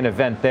significant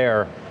event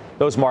there.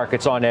 Those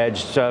markets on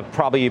edge,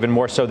 probably even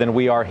more so than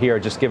we are here,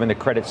 just given the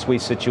Credit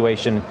Suisse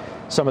situation,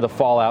 some of the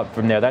fallout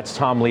from there. That's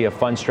Tom Lee of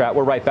Fundstrat.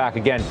 We're right back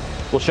again.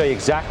 We'll show you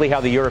exactly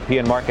how the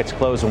European markets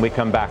close when we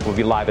come back. We'll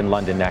be live in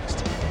London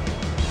next.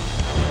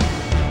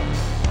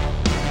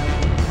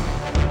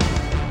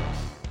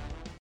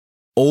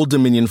 Old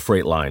Dominion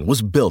Freight Line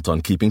was built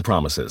on keeping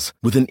promises.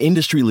 With an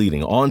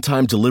industry-leading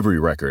on-time delivery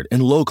record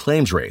and low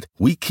claims rate,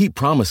 we keep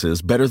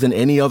promises better than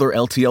any other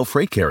LTL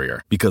freight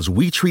carrier because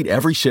we treat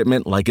every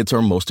shipment like it's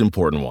our most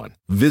important one.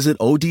 Visit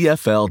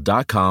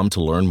odfl.com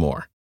to learn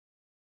more.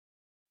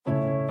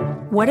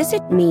 What does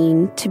it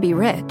mean to be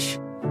rich?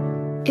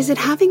 Is it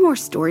having more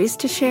stories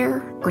to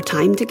share or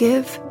time to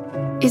give?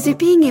 Is it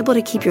being able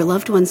to keep your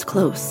loved ones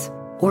close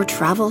or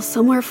travel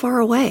somewhere far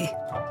away?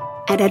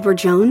 At Edward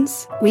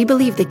Jones, we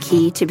believe the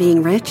key to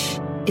being rich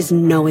is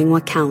knowing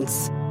what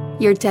counts.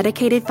 Your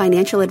dedicated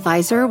financial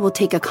advisor will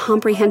take a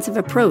comprehensive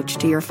approach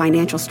to your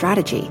financial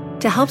strategy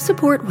to help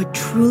support what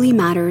truly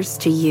matters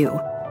to you.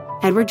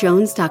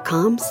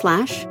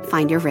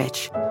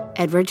 EdwardJones.com/findyourrich.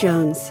 Edward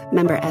Jones,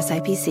 member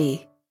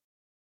SIPC.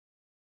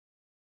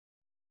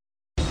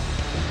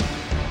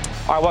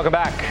 All right, welcome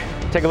back.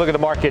 Take a look at the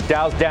market.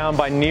 Dow's down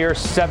by near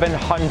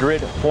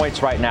 700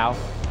 points right now.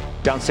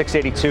 Down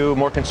 682,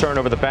 more concern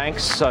over the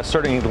banks,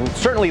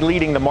 certainly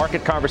leading the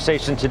market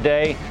conversation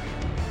today.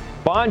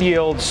 Bond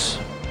yields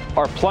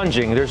are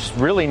plunging. There's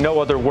really no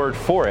other word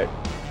for it.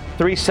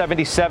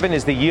 377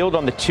 is the yield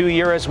on the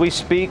 2-year as we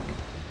speak.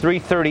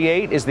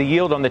 338 is the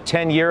yield on the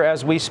 10-year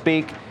as we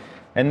speak.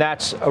 And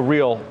that's a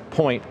real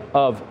point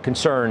of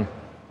concern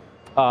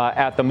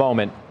at the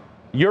moment.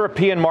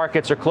 European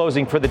markets are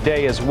closing for the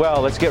day as well.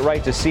 Let's get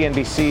right to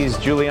CNBC's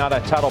Juliana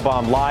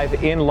Teitelbaum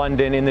live in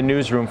London in the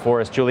newsroom for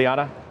us.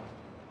 Juliana?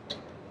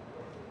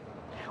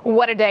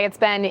 What a day it's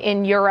been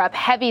in Europe.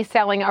 Heavy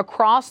selling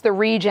across the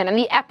region. And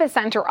the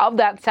epicenter of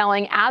that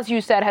selling, as you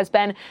said, has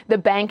been the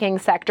banking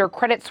sector.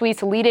 Credit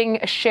Suisse leading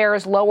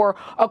shares lower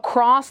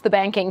across the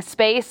banking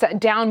space,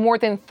 down more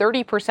than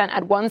 30%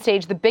 at one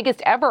stage, the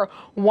biggest ever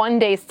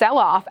one-day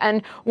sell-off.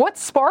 And what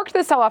sparked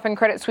the sell-off in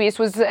Credit Suisse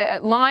was a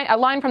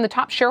line from the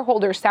top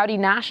shareholder, Saudi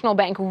National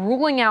Bank,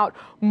 ruling out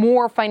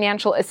more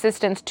financial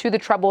assistance to the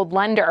troubled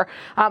lender.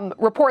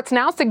 Reports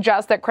now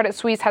suggest that Credit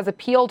Suisse has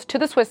appealed to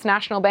the Swiss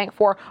National Bank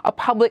for a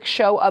public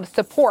show of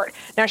support.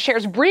 Now,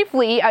 shares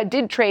briefly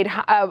did trade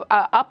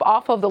up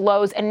off of the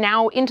lows, and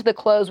now into the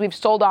close, we've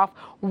sold off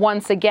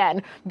once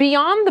again.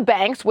 Beyond the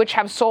banks, which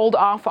have sold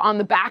off on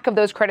the back of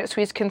those Credit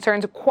Suisse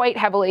concerns quite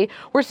heavily,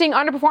 we're seeing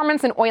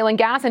underperformance in oil and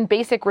gas and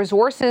basic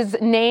resources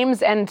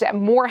names and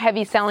more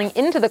heavy selling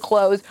into the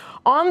close.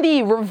 On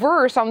the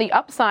reverse, on the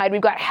upside,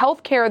 we've got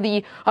healthcare,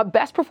 the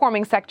best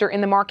performing sector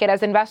in the market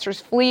as investors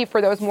flee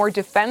for those more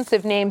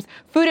defensive names.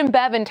 Food and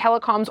bev and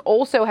telecoms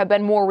also have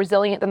been more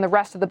resilient than the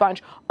rest of the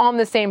bunch on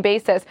the same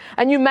basis.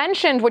 And you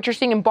mentioned what you're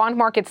seeing in bond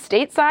markets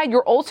stateside.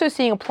 You're also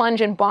seeing a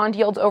plunge in bond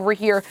yields over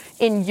here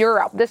in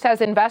Europe. This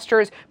has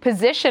investors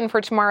positioned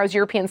for tomorrow's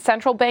European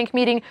Central Bank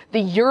meeting.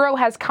 The euro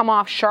has come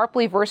off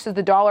sharply versus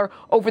the dollar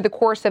over the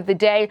course of the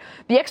day.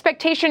 The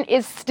expectation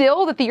is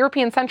still that the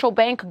European Central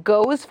Bank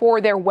goes for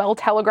their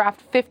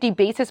well-telegraphed 50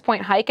 basis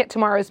point hike at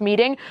tomorrow's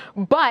meeting.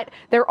 But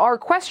there are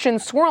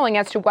questions swirling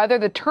as to whether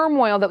the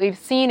turmoil that we've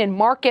seen in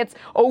markets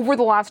over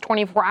the last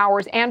 24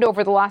 hours and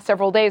over the last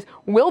several days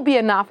will be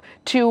enough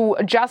to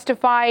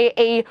justify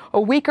a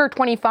weaker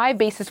 25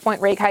 basis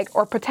point rate hike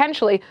or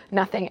potentially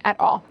nothing at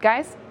all.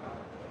 Guys?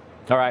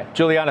 All right.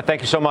 Juliana, thank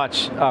you so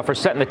much for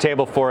setting the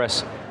table for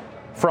us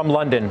from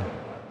London.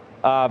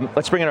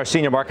 Let's bring in our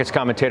senior markets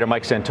commentator,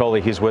 Mike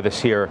Santoli. He's with us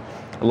here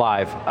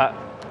live.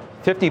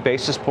 50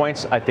 basis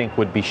points, I think,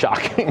 would be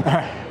shocking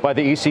by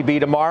the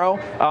ECB tomorrow.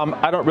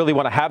 I don't really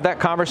want to have that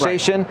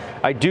conversation.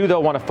 Right. I do, though,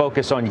 want to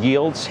focus on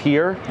yields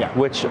here,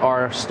 which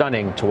are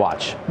stunning to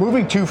watch.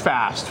 Moving too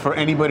fast for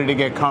anybody to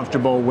get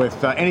comfortable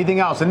with anything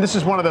else. And this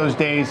is one of those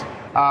days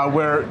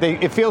where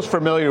it feels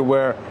familiar,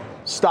 where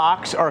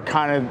stocks are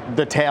kind of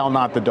the tail,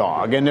 not the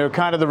dog, and they're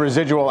kind of the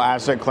residual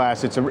asset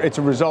class. It's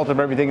a result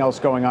of everything else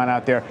going on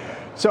out there.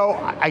 So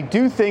I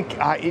do think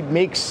it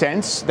makes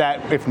sense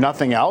that, if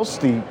nothing else,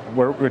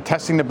 we're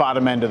testing the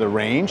bottom end of the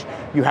range.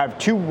 You have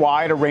too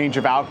wide a range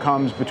of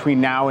outcomes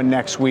between now and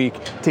next week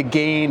to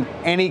gain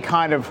any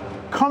kind of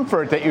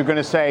comfort that you're going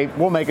to say,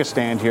 we'll make a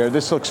stand here.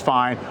 This looks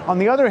fine. On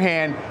the other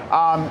hand,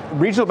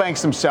 regional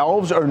banks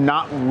themselves are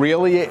not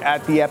really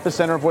at the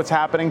epicenter of what's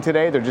happening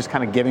today. They're just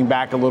kind of giving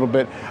back a little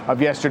bit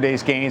of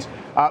yesterday's gains.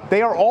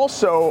 They are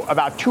also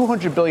about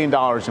 $200 billion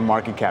in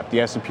market cap, the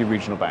S&P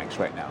regional banks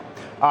right now.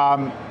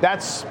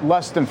 That's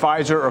less than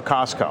Pfizer or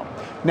Costco.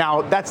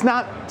 Now, that's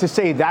not to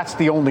say that's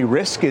the only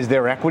risk is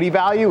their equity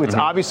value. It's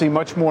obviously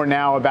much more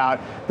now about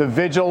the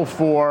vigil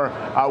for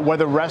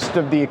whether the rest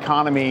of the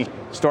economy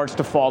starts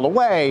to fall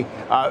away.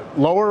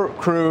 Lower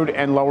crude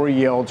and lower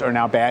yields are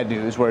now bad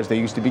news, whereas they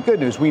used to be good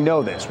news. We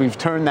know this. We've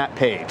turned that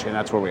page, and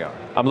that's where we are.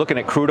 I'm looking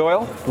at crude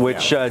oil,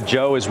 which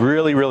Joe is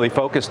really, really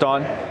focused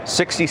on.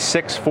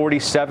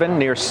 66.47,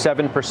 near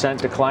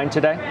 7% decline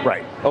today.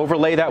 Right.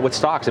 Overlay that with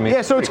stocks. I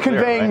mean, so it's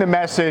conveying clear, right? the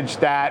message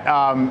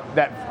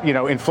that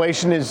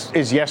inflation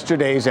is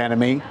yesterday's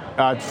enemy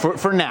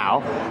for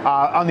now.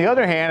 On the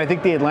other hand, I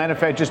think the Atlanta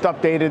Fed just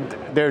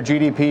updated their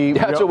GDP.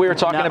 That's what we were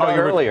talking about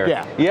earlier.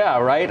 Yeah,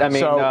 right. I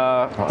mean,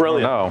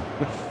 brilliant.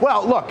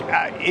 Well, look,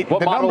 the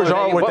numbers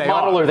are what they are. What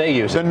model are they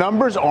using? The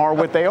numbers are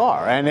what they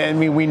are, and I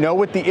mean, we know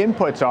what the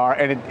inputs are,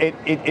 and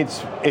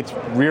it's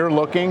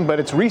rear-looking, but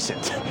it's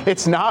recent.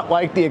 It's not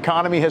like the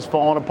economy has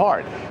fallen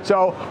apart.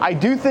 So I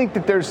do think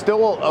that there's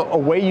still a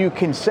way you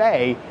can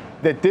say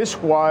that this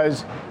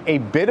was a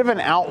bit of an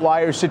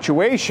outlier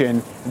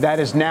situation that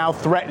is now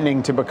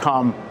threatening to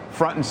become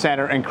front and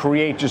center and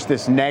create just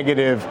this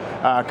negative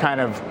kind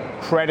of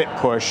credit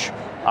push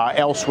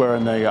elsewhere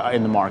in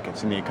the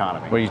markets, in the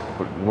economy.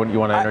 What do you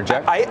want to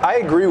interject? I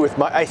agree with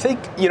I think,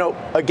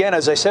 again,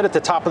 as I said at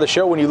the top of the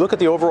show, when you look at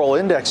the overall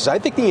indexes, I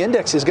think the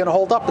index is going to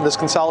hold up in this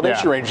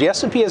consolidation range. The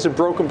S&P hasn't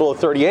broken below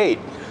 38,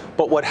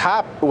 but what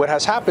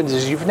has happened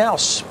is you've now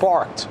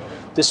sparked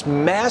this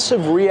massive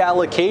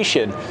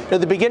reallocation.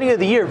 At the beginning of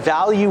the year,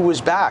 value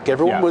was back.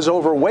 Everyone was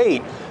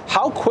overweight.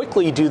 How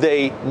quickly do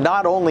they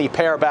not only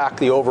pare back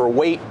the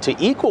overweight to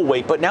equal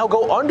weight, but now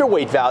go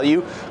underweight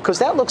value? Because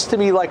that looks to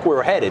me like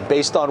we're headed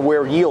based on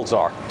where yields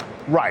are.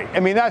 Right. I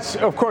mean, that's,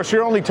 of course,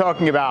 you're only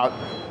talking about,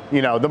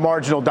 the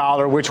marginal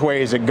dollar, which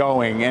way is it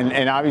going?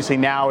 And obviously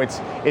now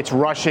it's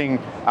rushing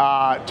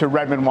to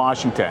Redmond,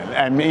 Washington.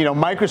 And,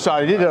 Microsoft,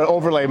 I did an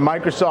overlay,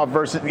 Microsoft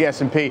versus the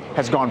S&P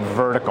has gone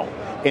vertical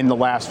in the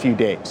last few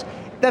days.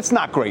 That's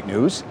not great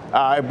news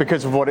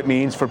because of what it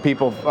means for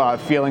people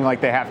feeling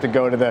like they have to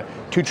go to the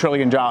 $2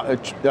 trillion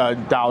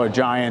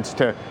giants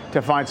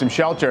to find some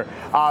shelter.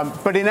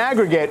 But in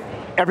aggregate,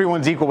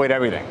 everyone's equal weight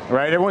everything,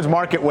 right? Everyone's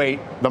market weight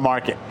the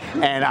market.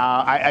 And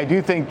I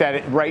do think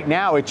that right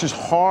now it's just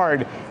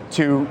hard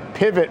to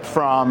pivot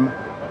from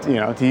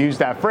to use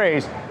that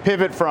phrase,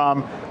 pivot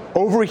from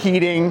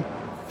overheating,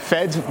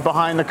 Fed's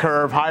behind the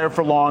curve, higher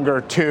for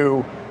longer,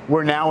 to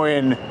we're now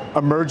in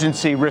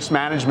emergency risk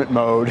management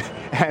mode,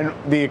 and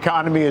the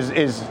economy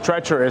is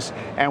treacherous,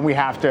 and we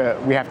have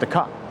to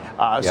cut.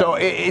 So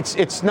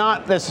it's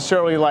not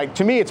necessarily like,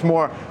 to me, it's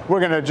more we're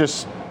going to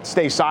just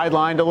stay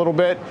sidelined a little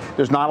bit.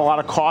 There's not a lot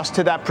of cost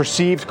to that,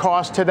 perceived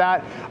cost to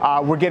that.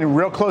 We're getting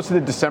real close to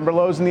the December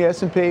lows in the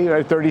S&P,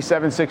 right?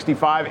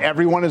 37.65.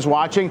 Everyone is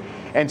watching.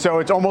 And so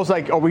it's almost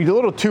like, are we a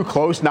little too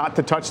close not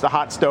to touch the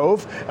hot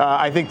stove?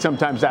 I think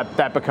sometimes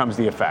that becomes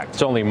the effect.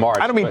 It's only March.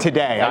 I don't mean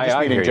today. I just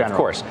mean in general. Of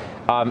course.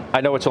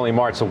 I know it's only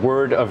March. The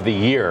word of the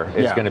year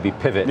is going to be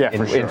pivot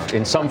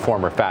in some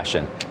form or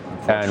fashion.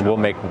 And we'll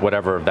make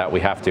whatever that we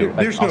have to.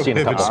 There's no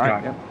pivot,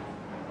 Scott. Right.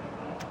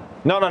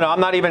 No. I'm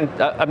not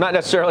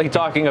necessarily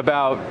talking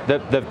about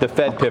the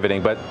Fed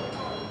pivoting, but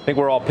I think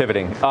we're all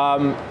pivoting.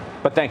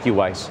 But thank you,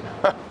 Weiss.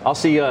 I'll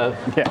see you. I'll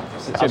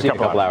see you in a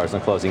couple hours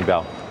on closing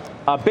bell.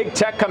 Big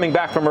tech coming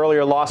back from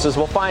earlier losses.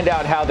 We'll find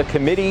out how the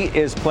committee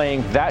is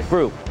playing that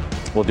group.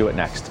 We'll do it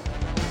next.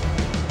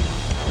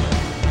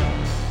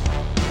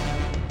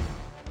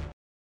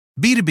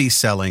 B2B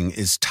selling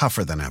is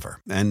tougher than ever,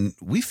 and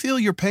we feel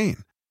your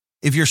pain.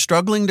 If you're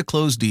struggling to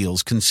close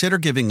deals, consider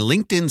giving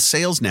LinkedIn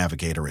Sales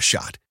Navigator a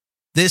shot.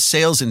 This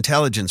sales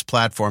intelligence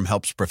platform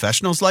helps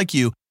professionals like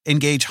you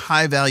engage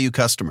high-value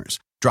customers,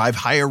 drive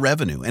higher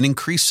revenue, and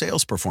increase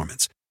sales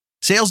performance.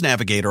 Sales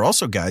Navigator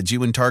also guides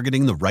you in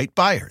targeting the right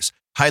buyers,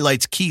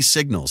 highlights key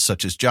signals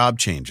such as job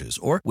changes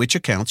or which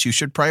accounts you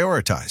should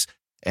prioritize,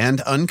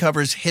 and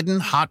uncovers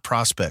hidden hot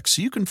prospects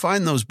so you can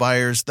find those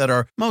buyers that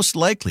are most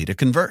likely to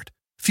convert.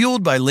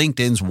 Fueled by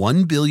LinkedIn's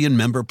 1 billion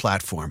member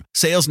platform,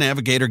 Sales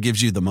Navigator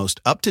gives you the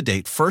most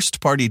up-to-date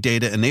first-party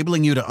data,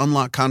 enabling you to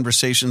unlock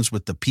conversations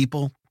with the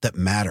people that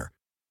matter.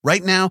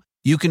 Right now,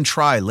 you can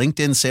try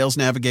LinkedIn Sales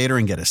Navigator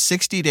and get a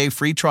 60-day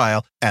free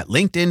trial at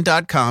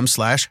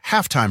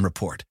linkedin.com/halftime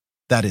report.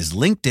 That is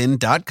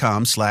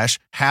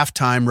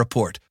linkedin.com/halftime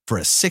report for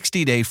a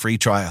 60-day free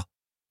trial.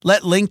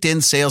 Let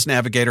LinkedIn Sales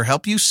Navigator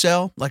help you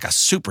sell like a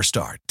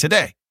superstar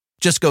today.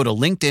 Just go to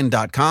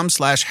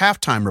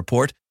linkedin.com/halftime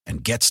report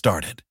and get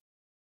started.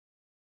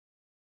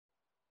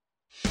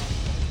 All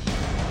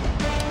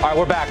right,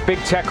 we're back. Big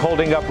tech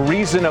holding up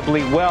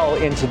reasonably well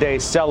in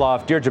today's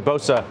sell-off. Deirdre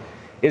Bosa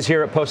is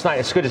here at Post 9.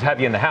 It's good to have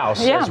you in the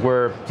house as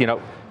we're,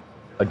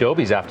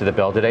 Adobe's after the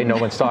bell today. No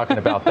one's talking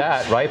about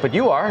that, right? But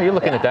you're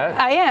looking at that.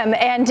 I am.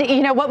 And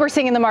what we're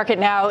seeing in the market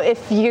now,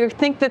 if you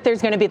think that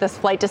there's going to be this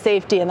flight to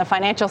safety in the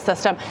financial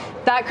system,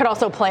 that could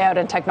also play out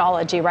in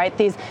technology, right?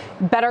 These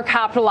better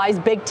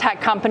capitalized big tech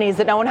companies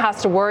that no one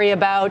has to worry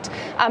about.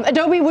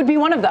 Adobe would be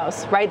one of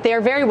those, right? They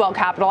are very well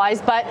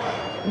capitalized, but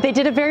they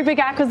did a very big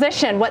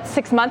acquisition,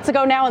 6 months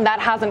ago now, and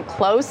that hasn't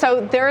closed.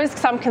 So there is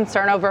some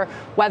concern over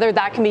whether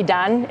that can be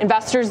done.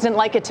 Investors didn't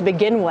like it to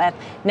begin with.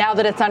 Now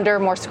that it's under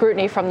more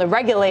scrutiny from the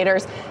regulators,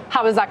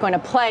 how is that going to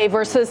play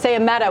versus, say, a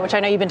Meta, which I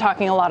know you've been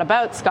talking a lot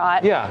about,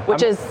 Scott,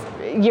 which is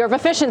year of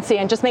efficiency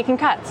and just making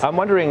cuts. I'm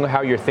wondering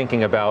how you're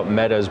thinking about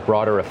Meta's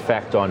broader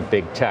effect on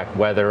big tech,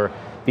 whether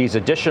these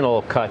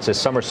additional cuts, as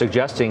some are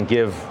suggesting,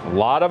 give a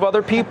lot of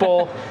other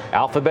people,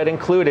 Alphabet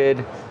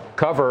included,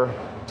 cover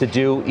to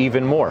do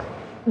even more.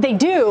 They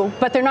do,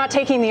 but they're not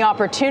taking the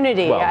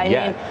opportunity.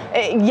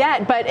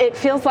 Yet, but it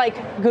feels like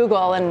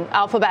Google and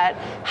Alphabet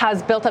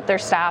has built up their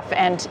staff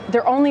and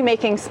they're only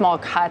making small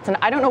cuts. And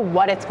I don't know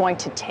what it's going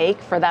to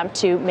take for them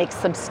to make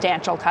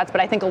substantial cuts, but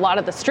I think a lot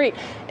of the street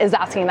is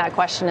asking that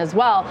question as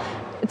well.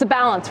 It's a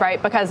balance,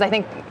 right? Because I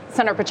think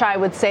Senator Pichai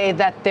would say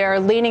that they're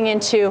leaning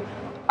into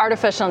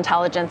artificial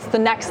intelligence, the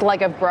next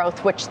leg of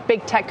growth, which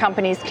big tech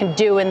companies can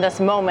do in this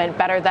moment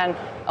better than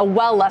a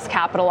less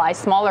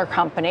capitalized, smaller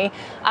company.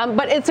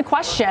 But it's a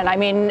question. I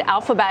mean,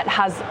 Alphabet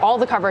has all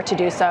the cover to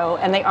do so,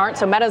 and they aren't.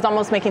 So Meta's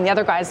almost making the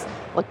other guys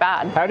look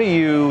bad. How do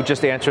you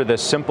just answer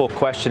this simple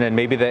question, and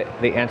maybe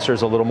the answer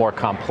is a little more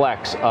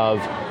complex,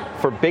 of,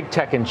 for big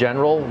tech in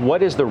general,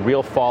 what is the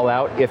real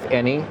fallout, if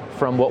any,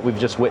 from what we've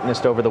just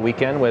witnessed over the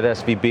weekend with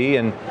SVB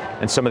and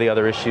some of the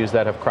other issues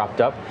that have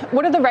cropped up?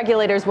 What are the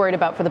regulators worried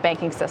about for the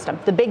banking system?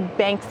 The big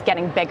banks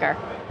getting bigger,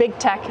 big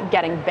tech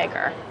getting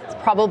bigger. It's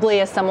probably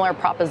a similar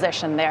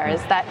proposition there,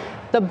 is that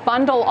the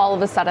bundle all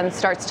of a sudden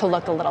starts to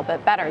look a little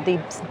bit better.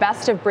 The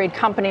best of breed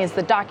companies,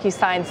 the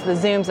DocuSigns, the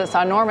Zooms that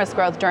saw enormous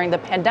growth during the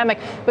pandemic,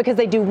 because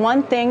they do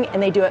one thing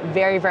and they do it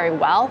very, very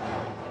well.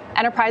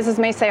 Enterprises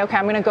may say, okay,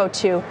 I'm going to go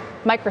to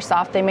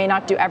Microsoft. They may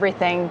not do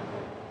everything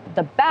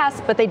the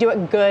best, but they do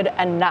it good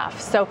enough.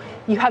 So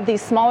you have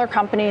these smaller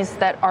companies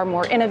that are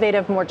more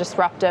innovative, more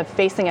disruptive,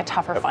 facing a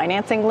tougher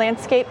financing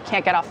landscape,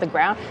 can't get off the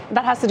ground.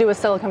 That has to do with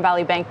Silicon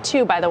Valley Bank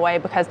too, by the way,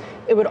 because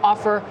it would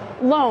offer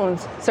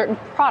loans, certain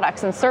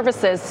products and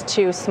services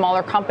to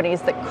smaller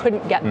companies that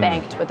couldn't get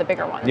banked with the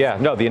bigger ones. Yeah,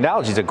 no, the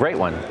analogy is a great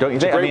one, don't you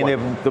think? I mean,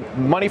 the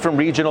money from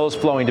regionals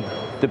flowing to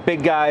the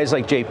big guys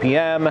like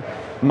JPM,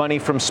 money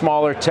from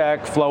smaller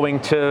tech flowing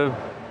to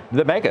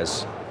the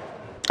megas.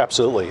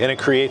 Absolutely, and it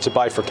creates a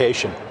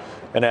bifurcation.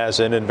 And as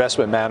an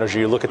investment manager,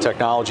 you look at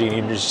technology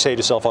and you say to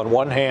yourself, on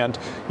one hand,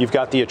 you've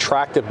got the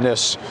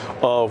attractiveness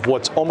of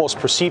what's almost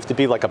perceived to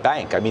be like a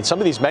bank. I mean, some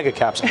of these mega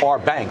caps are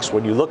banks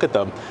when you look at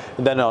them.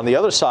 And then on the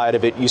other side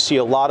of it, you see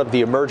a lot of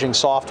the emerging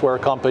software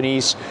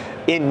companies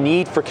in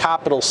need for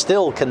capital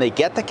still. Can they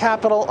get the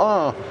capital?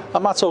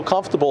 I'm not so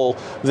comfortable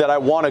that I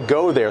want to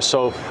go there.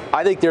 So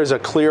I think there's a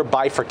clear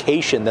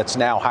bifurcation that's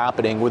now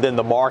happening within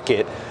the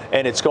market,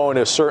 and it's going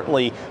to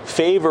certainly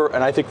favor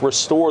and I think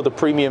restore the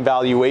premium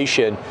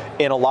valuation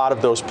in a lot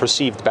of those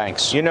perceived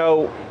banks. You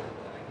know,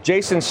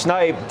 Jason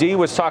Snipe, D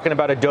was talking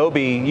about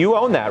Adobe. You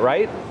own that,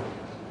 right?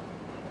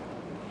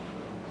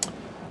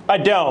 I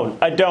don't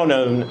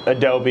own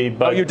Adobe,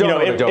 but you don't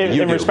own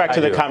Adobe. In respect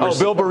to the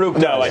conversation. Bill Baruch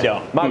does. No, I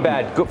don't. My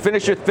bad. Go,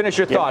 finish your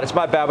thought. It's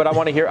my bad, but I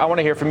want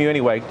to hear from you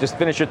anyway. Just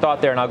finish your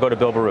thought there, and I'll go to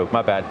Bill Baruch.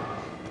 My bad.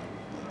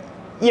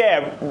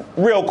 Yeah,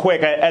 real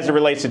quick, as it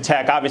relates to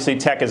tech, obviously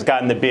tech has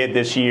gotten the bid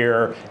this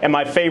year, and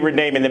my favorite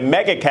name in the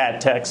mega cap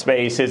tech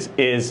space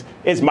is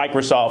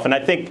Microsoft. And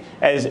I think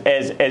as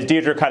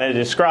Deirdre kind of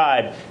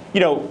described, you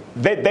know,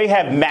 they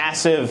have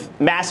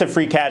massive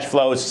free cash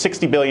flows,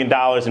 $60 billion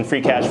in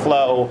free cash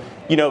flow.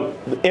 You know,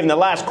 in the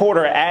last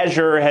quarter,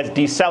 Azure has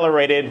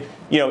decelerated.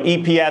 You know,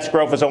 EPS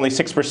growth is only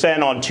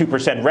 6% on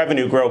 2%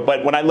 revenue growth.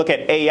 But when I look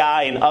at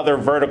AI and other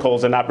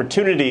verticals and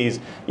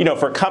opportunities, you know,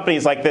 for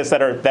companies like this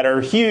that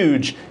are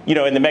huge, you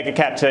know, in the mega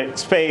cap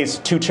space,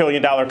 $2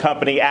 trillion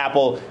company,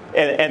 Apple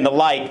and the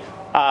like.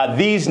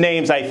 These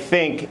names, I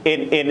think,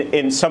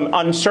 in some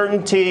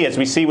uncertainty, as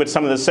we see with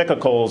some of the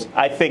cyclicals,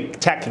 I think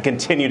tech can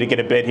continue to get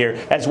a bid here,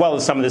 as well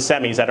as some of the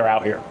semis that are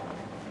out here.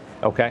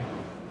 Okay.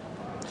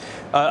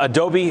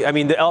 Adobe, I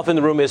mean, the elephant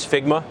in the room is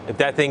Figma, if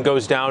that thing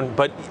goes down.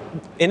 But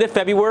into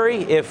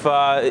February, if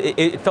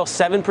it fell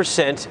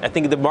 7%, I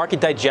think the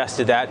market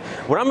digested that.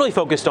 What I'm really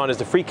focused on is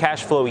the free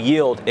cash flow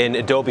yield in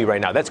Adobe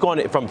right now. That's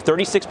gone from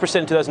 36%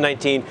 in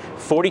 2019,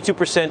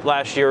 42%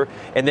 last year,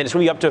 and then it's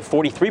going to be up to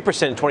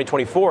 43% in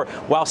 2024,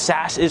 while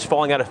SaaS is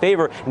falling out of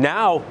favor.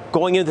 Now,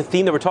 going into the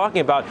theme that we're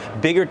talking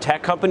about, bigger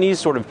tech companies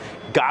sort of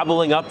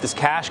gobbling up this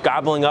cash,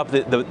 gobbling up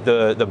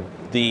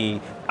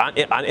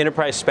on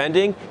enterprise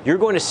spending, you're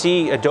going to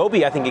see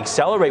Adobe, I think,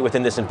 accelerate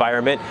within this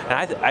environment. And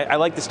I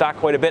like the stock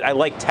quite a bit. I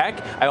like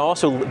tech. I'm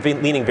also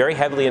leaning very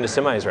heavily into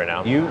semis right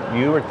now.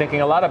 You were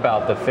thinking a lot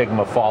about the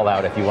Figma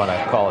fallout, if you want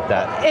to call it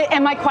that.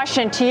 And my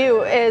question to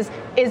you is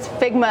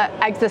Figma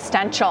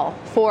existential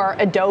for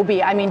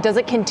Adobe? I mean, does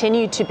it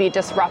continue to be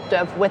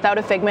disruptive without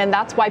a Figma? And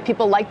that's why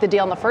people like the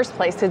deal in the first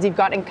place, because you've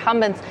got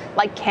incumbents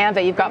like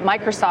Canva, you've got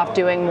Microsoft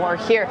doing more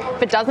here.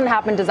 If it doesn't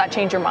happen, does that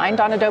change your mind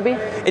on Adobe?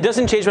 It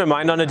doesn't change my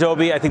mind on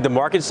Adobe. I think the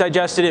market's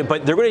digested it,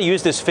 but they're going to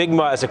use this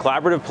Figma as a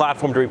collaborative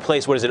platform to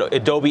replace, what is it,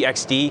 Adobe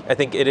XD, I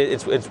think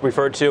it's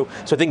referred to.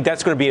 So I think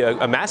that's going to be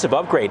a massive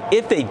upgrade.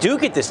 If they do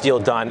get this deal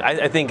done,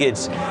 I think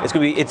it's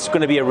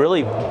going to be a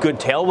really good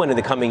tailwind in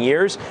the coming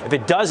years. If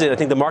it doesn't, I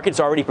think the market's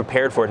already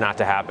prepared for it not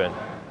to happen.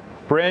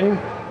 Bryn,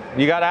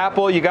 you got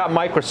Apple, you got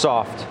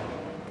Microsoft.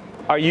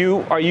 Are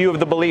you of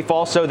the belief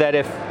also that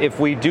if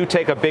we do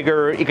take a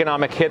bigger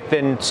economic hit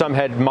than some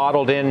had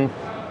modeled in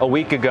a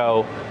week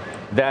ago,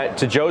 that,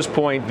 to Joe's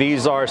point,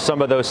 these are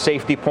some of those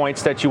safety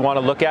points that you want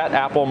to look at,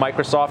 Apple,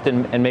 Microsoft,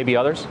 and maybe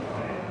others?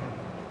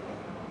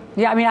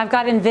 Yeah, I mean, I've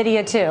got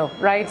NVIDIA too,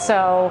 right?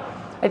 So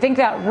I think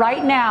that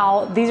right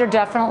now, these are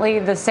definitely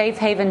the safe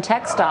haven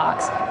tech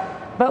stocks.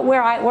 But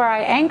where I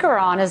anchor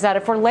on is that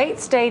if we're late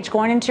stage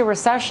going into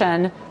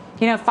recession,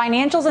 you know,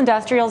 financials,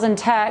 industrials, and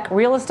tech,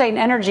 real estate and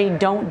energy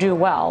don't do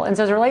well. And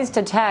so as it relates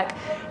to tech,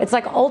 it's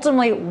like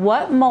ultimately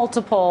what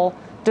multiple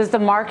does the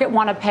market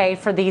want to pay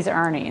for these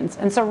earnings?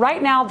 And so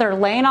right now they're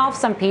laying off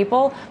some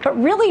people,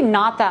 but really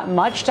not that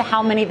much to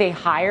how many they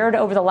hired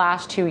over the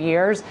last 2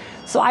 years.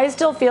 So I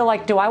still feel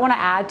like, do I want to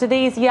add to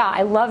these? Yeah,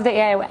 I love the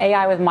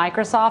AI with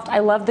Microsoft. I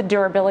love the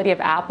durability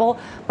of Apple,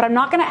 but I'm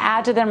not going to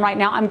add to them right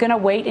now. I'm going to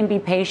wait and be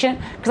patient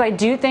because I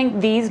do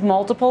think these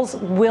multiples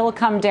will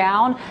come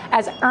down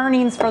as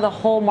earnings for the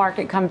whole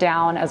market come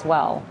down as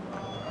well.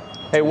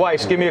 Hey,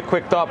 Weiss, give me a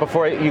quick thought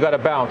before you got to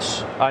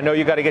bounce. I know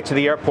you got to get to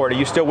the airport. Are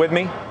you still with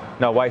me?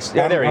 No, Weiss.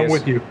 Yeah, there he is. I'm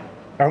with you.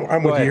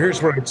 I'm with you.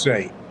 Here's what I'd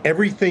say.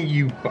 Everything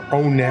you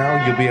own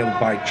now, you'll be able to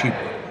buy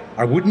cheaper.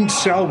 I wouldn't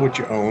sell what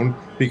you own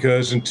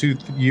because in 2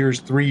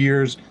 years, 3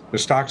 years, the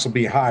stocks will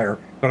be higher.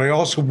 But I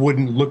also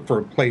wouldn't look for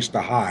a place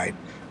to hide.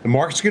 The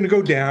market's going to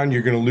go down.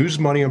 You're going to lose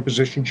money on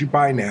positions you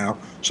buy now.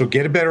 So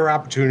get a better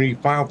opportunity.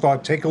 Final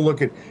thought, take a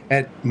look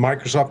at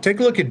Microsoft.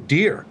 Take a look at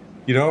Deere.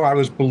 You know, I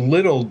was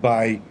belittled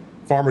by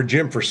Farmer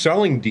Jim for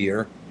selling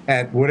Deere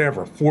at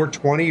whatever,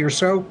 $4.20 or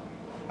so.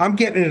 I'm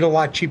getting it a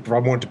lot cheaper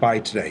if I want to buy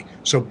it today.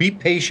 So be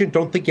patient.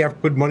 Don't think you have to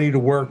put money to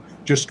work.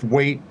 Just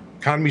wait.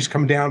 Economies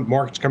come down,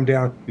 markets come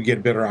down, you get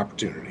a better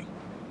opportunity.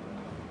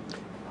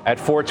 At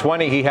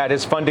 $4.20, he had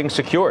his funding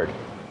secured,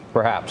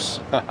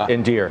 perhaps,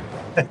 in Deere.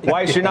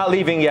 Weiss, you're not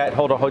leaving yet.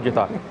 Hold your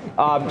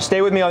thought.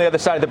 Stay with me on the other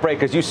side of the break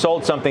because you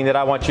sold something that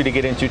I want you to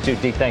get into too.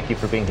 Dee, thank you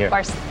for being here. Of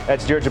course.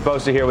 That's Deirdre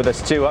Bosa here with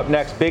us too. Up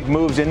next, big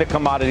moves in the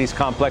commodities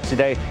complex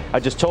today. I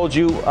just told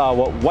you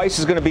what Weiss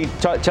is going to be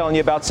telling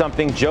you about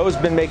something. Joe's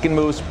been making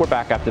moves. We're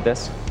back after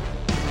this.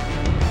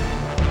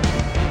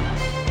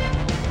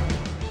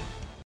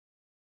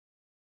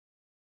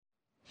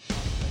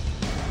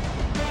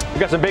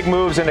 got some big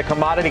moves in the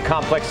commodity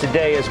complex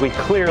today, as we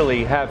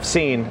clearly have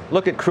seen.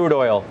 Look at crude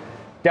oil,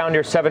 down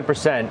near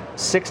 7%,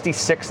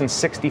 66 and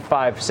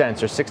 65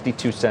 cents or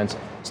 62 cents.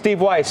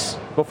 Steve Weiss,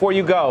 before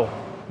you go,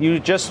 you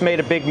just made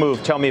a big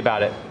move. Tell me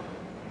about it.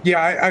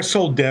 Yeah, I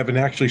sold Devon,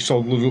 actually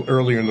sold a little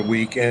earlier in the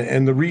week.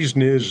 And the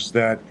reason is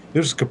that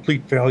there's a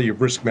complete failure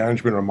of risk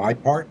management on my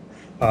part.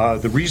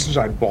 The reasons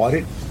I bought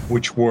it,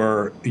 which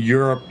were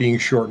Europe being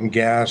short in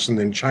gas and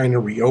then China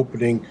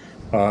reopening,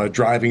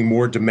 driving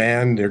more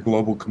demand, their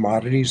global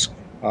commodities,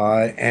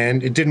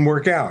 and it didn't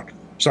work out.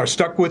 So I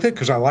stuck with it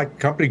because I like the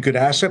company, good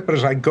asset. But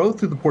as I go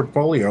through the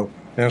portfolio,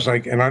 and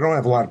I don't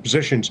have a lot of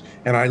positions,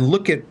 and I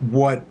look at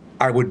what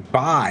I would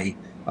buy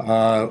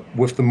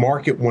if the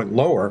market went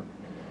lower,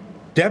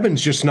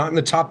 Devon's just not in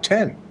the top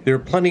 10. There are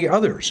plenty of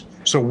others.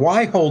 So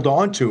why hold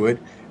on to it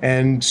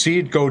and see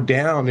it go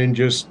down and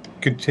just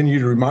continue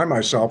to remind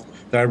myself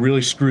that I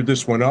really screwed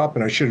this one up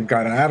and I should have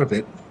gotten out of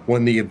it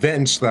when the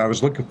events that I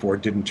was looking for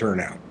didn't turn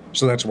out.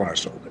 So that's why I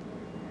sold it.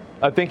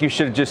 I think you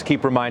should just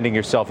keep reminding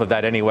yourself of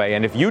that anyway.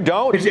 And if you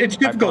don't, it's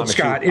difficult,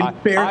 Scott.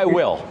 I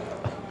will.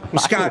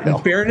 Scott, in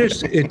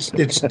fairness,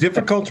 it's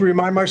difficult to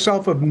remind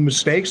myself of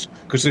mistakes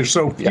because there's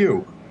so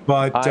few.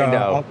 But I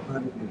know.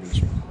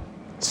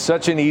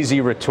 Such an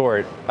easy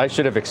retort. I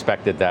should have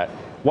expected that.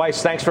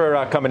 Weiss, thanks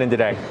for coming in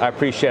today. I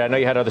appreciate it. I know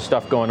you had other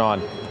stuff going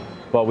on,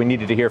 but we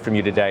needed to hear from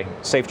you today.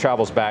 Safe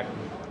travels back.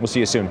 We'll see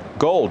you soon.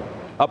 Gold,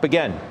 up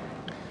again.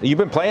 You've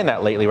been playing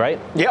that lately, right?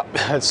 Yep,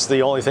 that's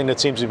the only thing that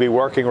seems to be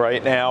working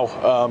right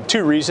now.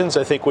 Two reasons.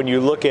 I think when you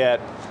look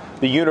at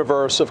the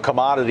universe of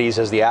commodities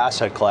as the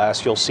asset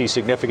class, you'll see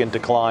significant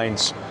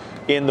declines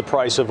in the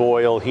price of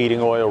oil,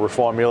 heating oil,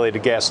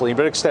 reformulated gasoline,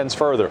 but it extends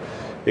further.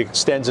 It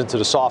extends into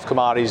the soft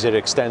commodities. It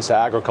extends to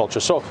agriculture.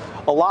 So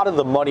a lot of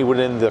the money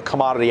within the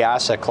commodity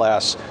asset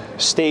class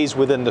stays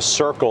within the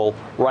circle.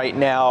 Right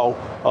now,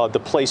 the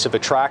place of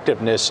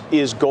attractiveness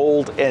is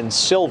gold and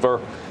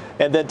silver.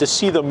 And then to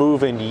see the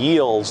move in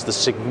yields, the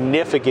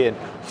significant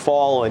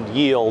fall in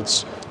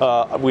yields,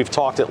 we've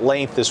talked at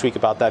length this week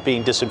about that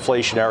being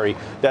disinflationary.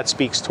 That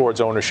speaks towards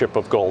ownership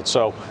of gold.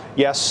 So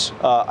yes,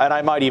 and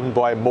I might even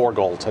buy more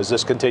gold as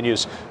this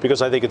continues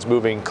because I think it's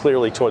moving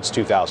clearly towards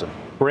 2,000.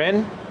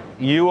 Bryn,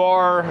 you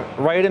are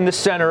right in the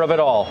center of it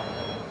all,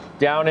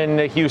 down in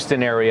the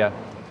Houston area.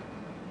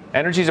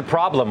 Energy's a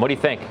problem. What do you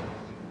think?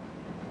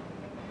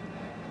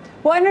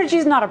 Well, energy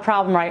is not a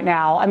problem right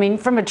now. I mean,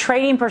 from a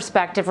trading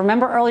perspective,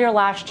 remember earlier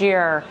last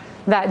year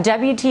that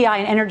WTI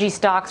and energy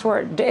stocks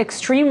were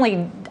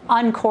extremely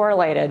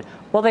uncorrelated.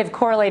 Well, they've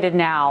correlated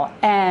now.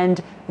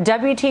 And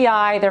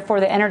WTI, therefore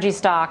the energy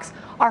stocks,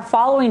 are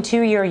following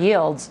 2-year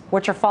yields,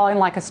 which are falling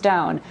like a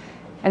stone.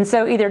 And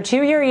so either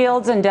 2-year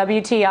yields and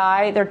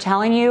WTI, they're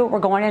telling you we're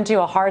going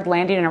into a hard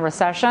landing in a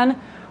recession,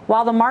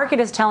 while the market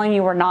is telling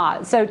you we're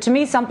not. So to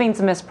me,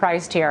 something's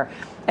mispriced here.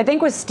 I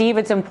think with Steve,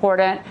 it's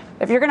important,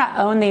 if you're going to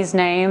own these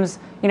names,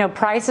 you know,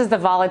 price is the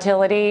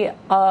volatility is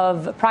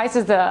the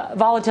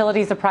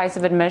price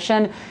of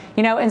admission,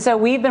 you know, and so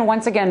we've been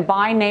once again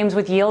buying names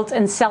with yields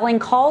and selling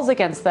calls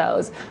against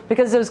those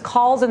because those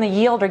calls and the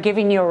yield are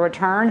giving you a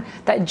return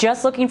that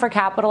just looking for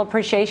capital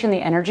appreciation in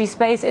the energy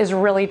space is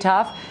really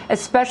tough,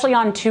 especially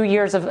on 2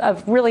 years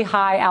of really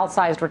high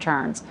outsized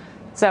returns.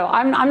 So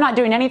I'm not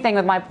doing anything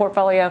with my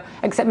portfolio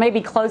except maybe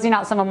closing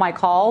out some of my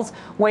calls,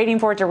 waiting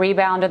for it to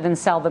rebound and then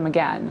sell them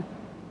again.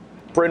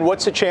 Bryn,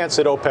 what's the chance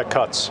that OPEC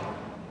cuts?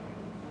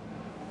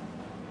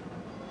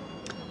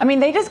 I mean,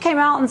 they just came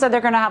out and said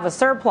they're going to have a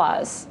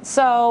surplus.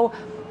 So,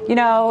 you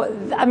know,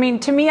 I mean,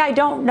 to me, I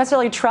don't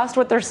necessarily trust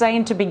what they're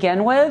saying to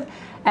begin with.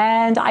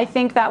 And I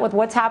think that with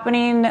what's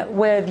happening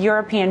with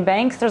European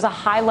banks, there's a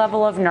high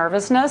level of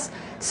nervousness.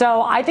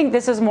 So I think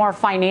this is more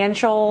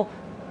financial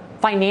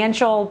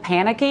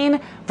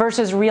panicking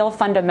versus real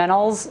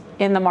fundamentals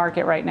in the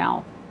market right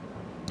now.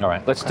 All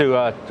right, let's do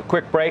a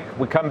quick break.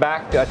 We come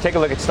back, take a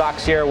look at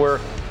stocks here. We're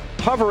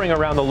hovering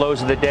around the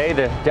lows of the day.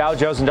 The Dow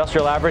Jones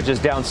Industrial Average is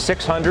down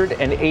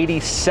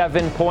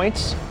 687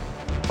 points.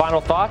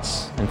 Final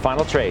thoughts and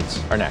final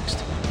trades are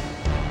next.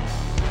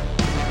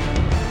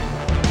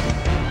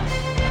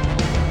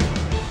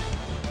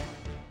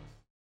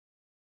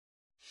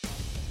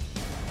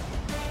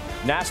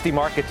 Nasty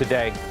market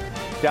today.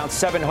 Down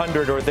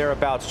 700 or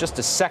thereabouts just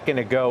a second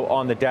ago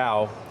on the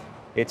Dow.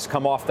 It's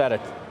come off that a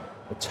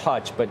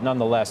touch, but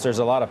nonetheless, there's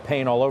a lot of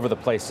pain all over the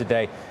place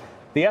today.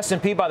 The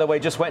S&P, by the way,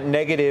 just went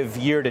negative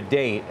year to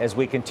date as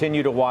we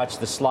continue to watch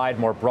the slide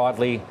more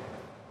broadly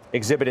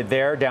exhibited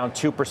there, down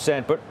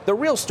 2%. But the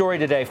real story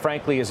today,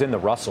 frankly, is in the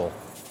Russell,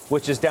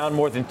 which is down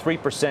more than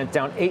 3%,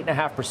 down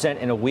 8.5%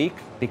 in a week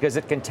because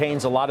it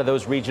contains a lot of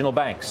those regional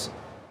banks,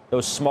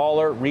 those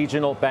smaller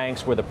regional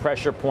banks where the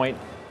pressure point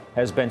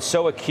has been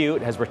so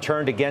acute, has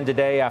returned again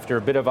today after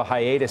a bit of a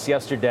hiatus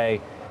yesterday,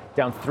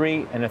 down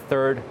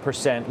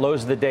 3.33%.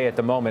 Lows of the day at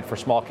the moment for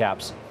small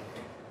caps.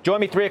 Join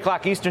me 3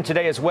 o'clock Eastern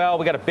today as well.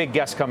 We got a big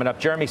guest coming up,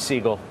 Jeremy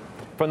Siegel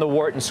from the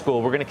Wharton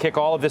School. We're going to kick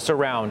all of this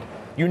around.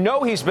 You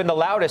know he's been the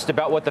loudest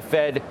about what the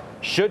Fed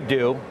should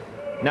do.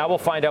 Now we'll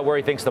find out where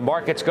he thinks the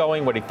market's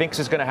going, what he thinks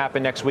is going to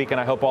happen next week, and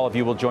I hope all of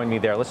you will join me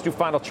there. Let's do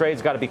final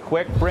trades. Got to be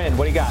quick. Bryn,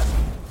 what do you got?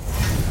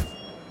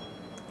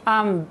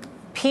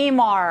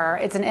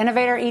 PMAR, it's an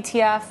innovator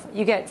ETF.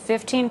 You get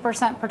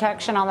 15%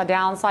 protection on the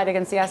downside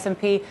against the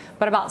S&P,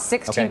 but about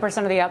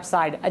 16% of the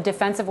upside. A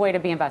defensive way to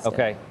be invested.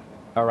 Okay.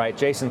 All right.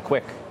 Jason,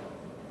 quick.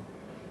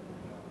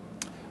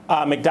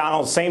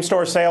 McDonald's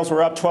same-store sales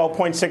were up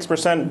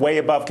 12.6%, way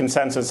above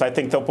consensus. I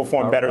think they'll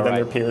perform better than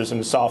their peers in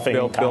the softening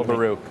economy. Bill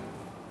Baruch.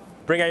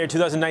 Bring out your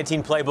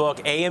 2019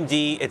 playbook.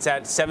 AMD, it's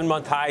at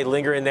 7-month high,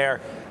 linger in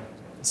there.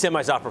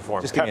 Semis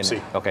outperform. Just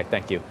Pepsi. Okay,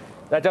 thank you.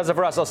 That does it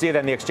for us. I'll see you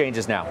then in the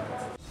exchanges now.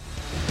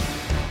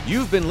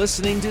 You've been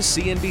listening to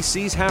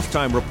CNBC's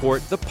Halftime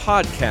Report, the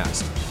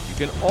podcast.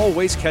 You can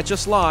always catch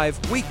us live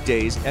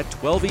weekdays at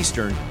 12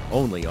 Eastern,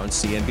 only on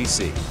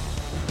CNBC.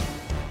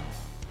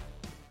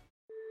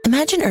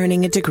 Imagine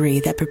earning a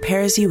degree that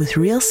prepares you with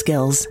real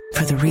skills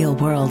for the real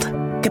world.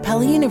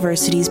 Capella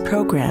University's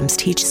programs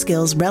teach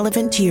skills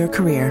relevant to your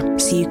career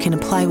so you can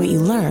apply what you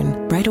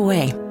learn right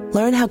away.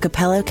 Learn how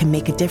Capella can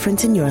make a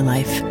difference in your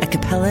life at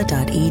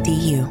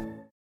capella.edu.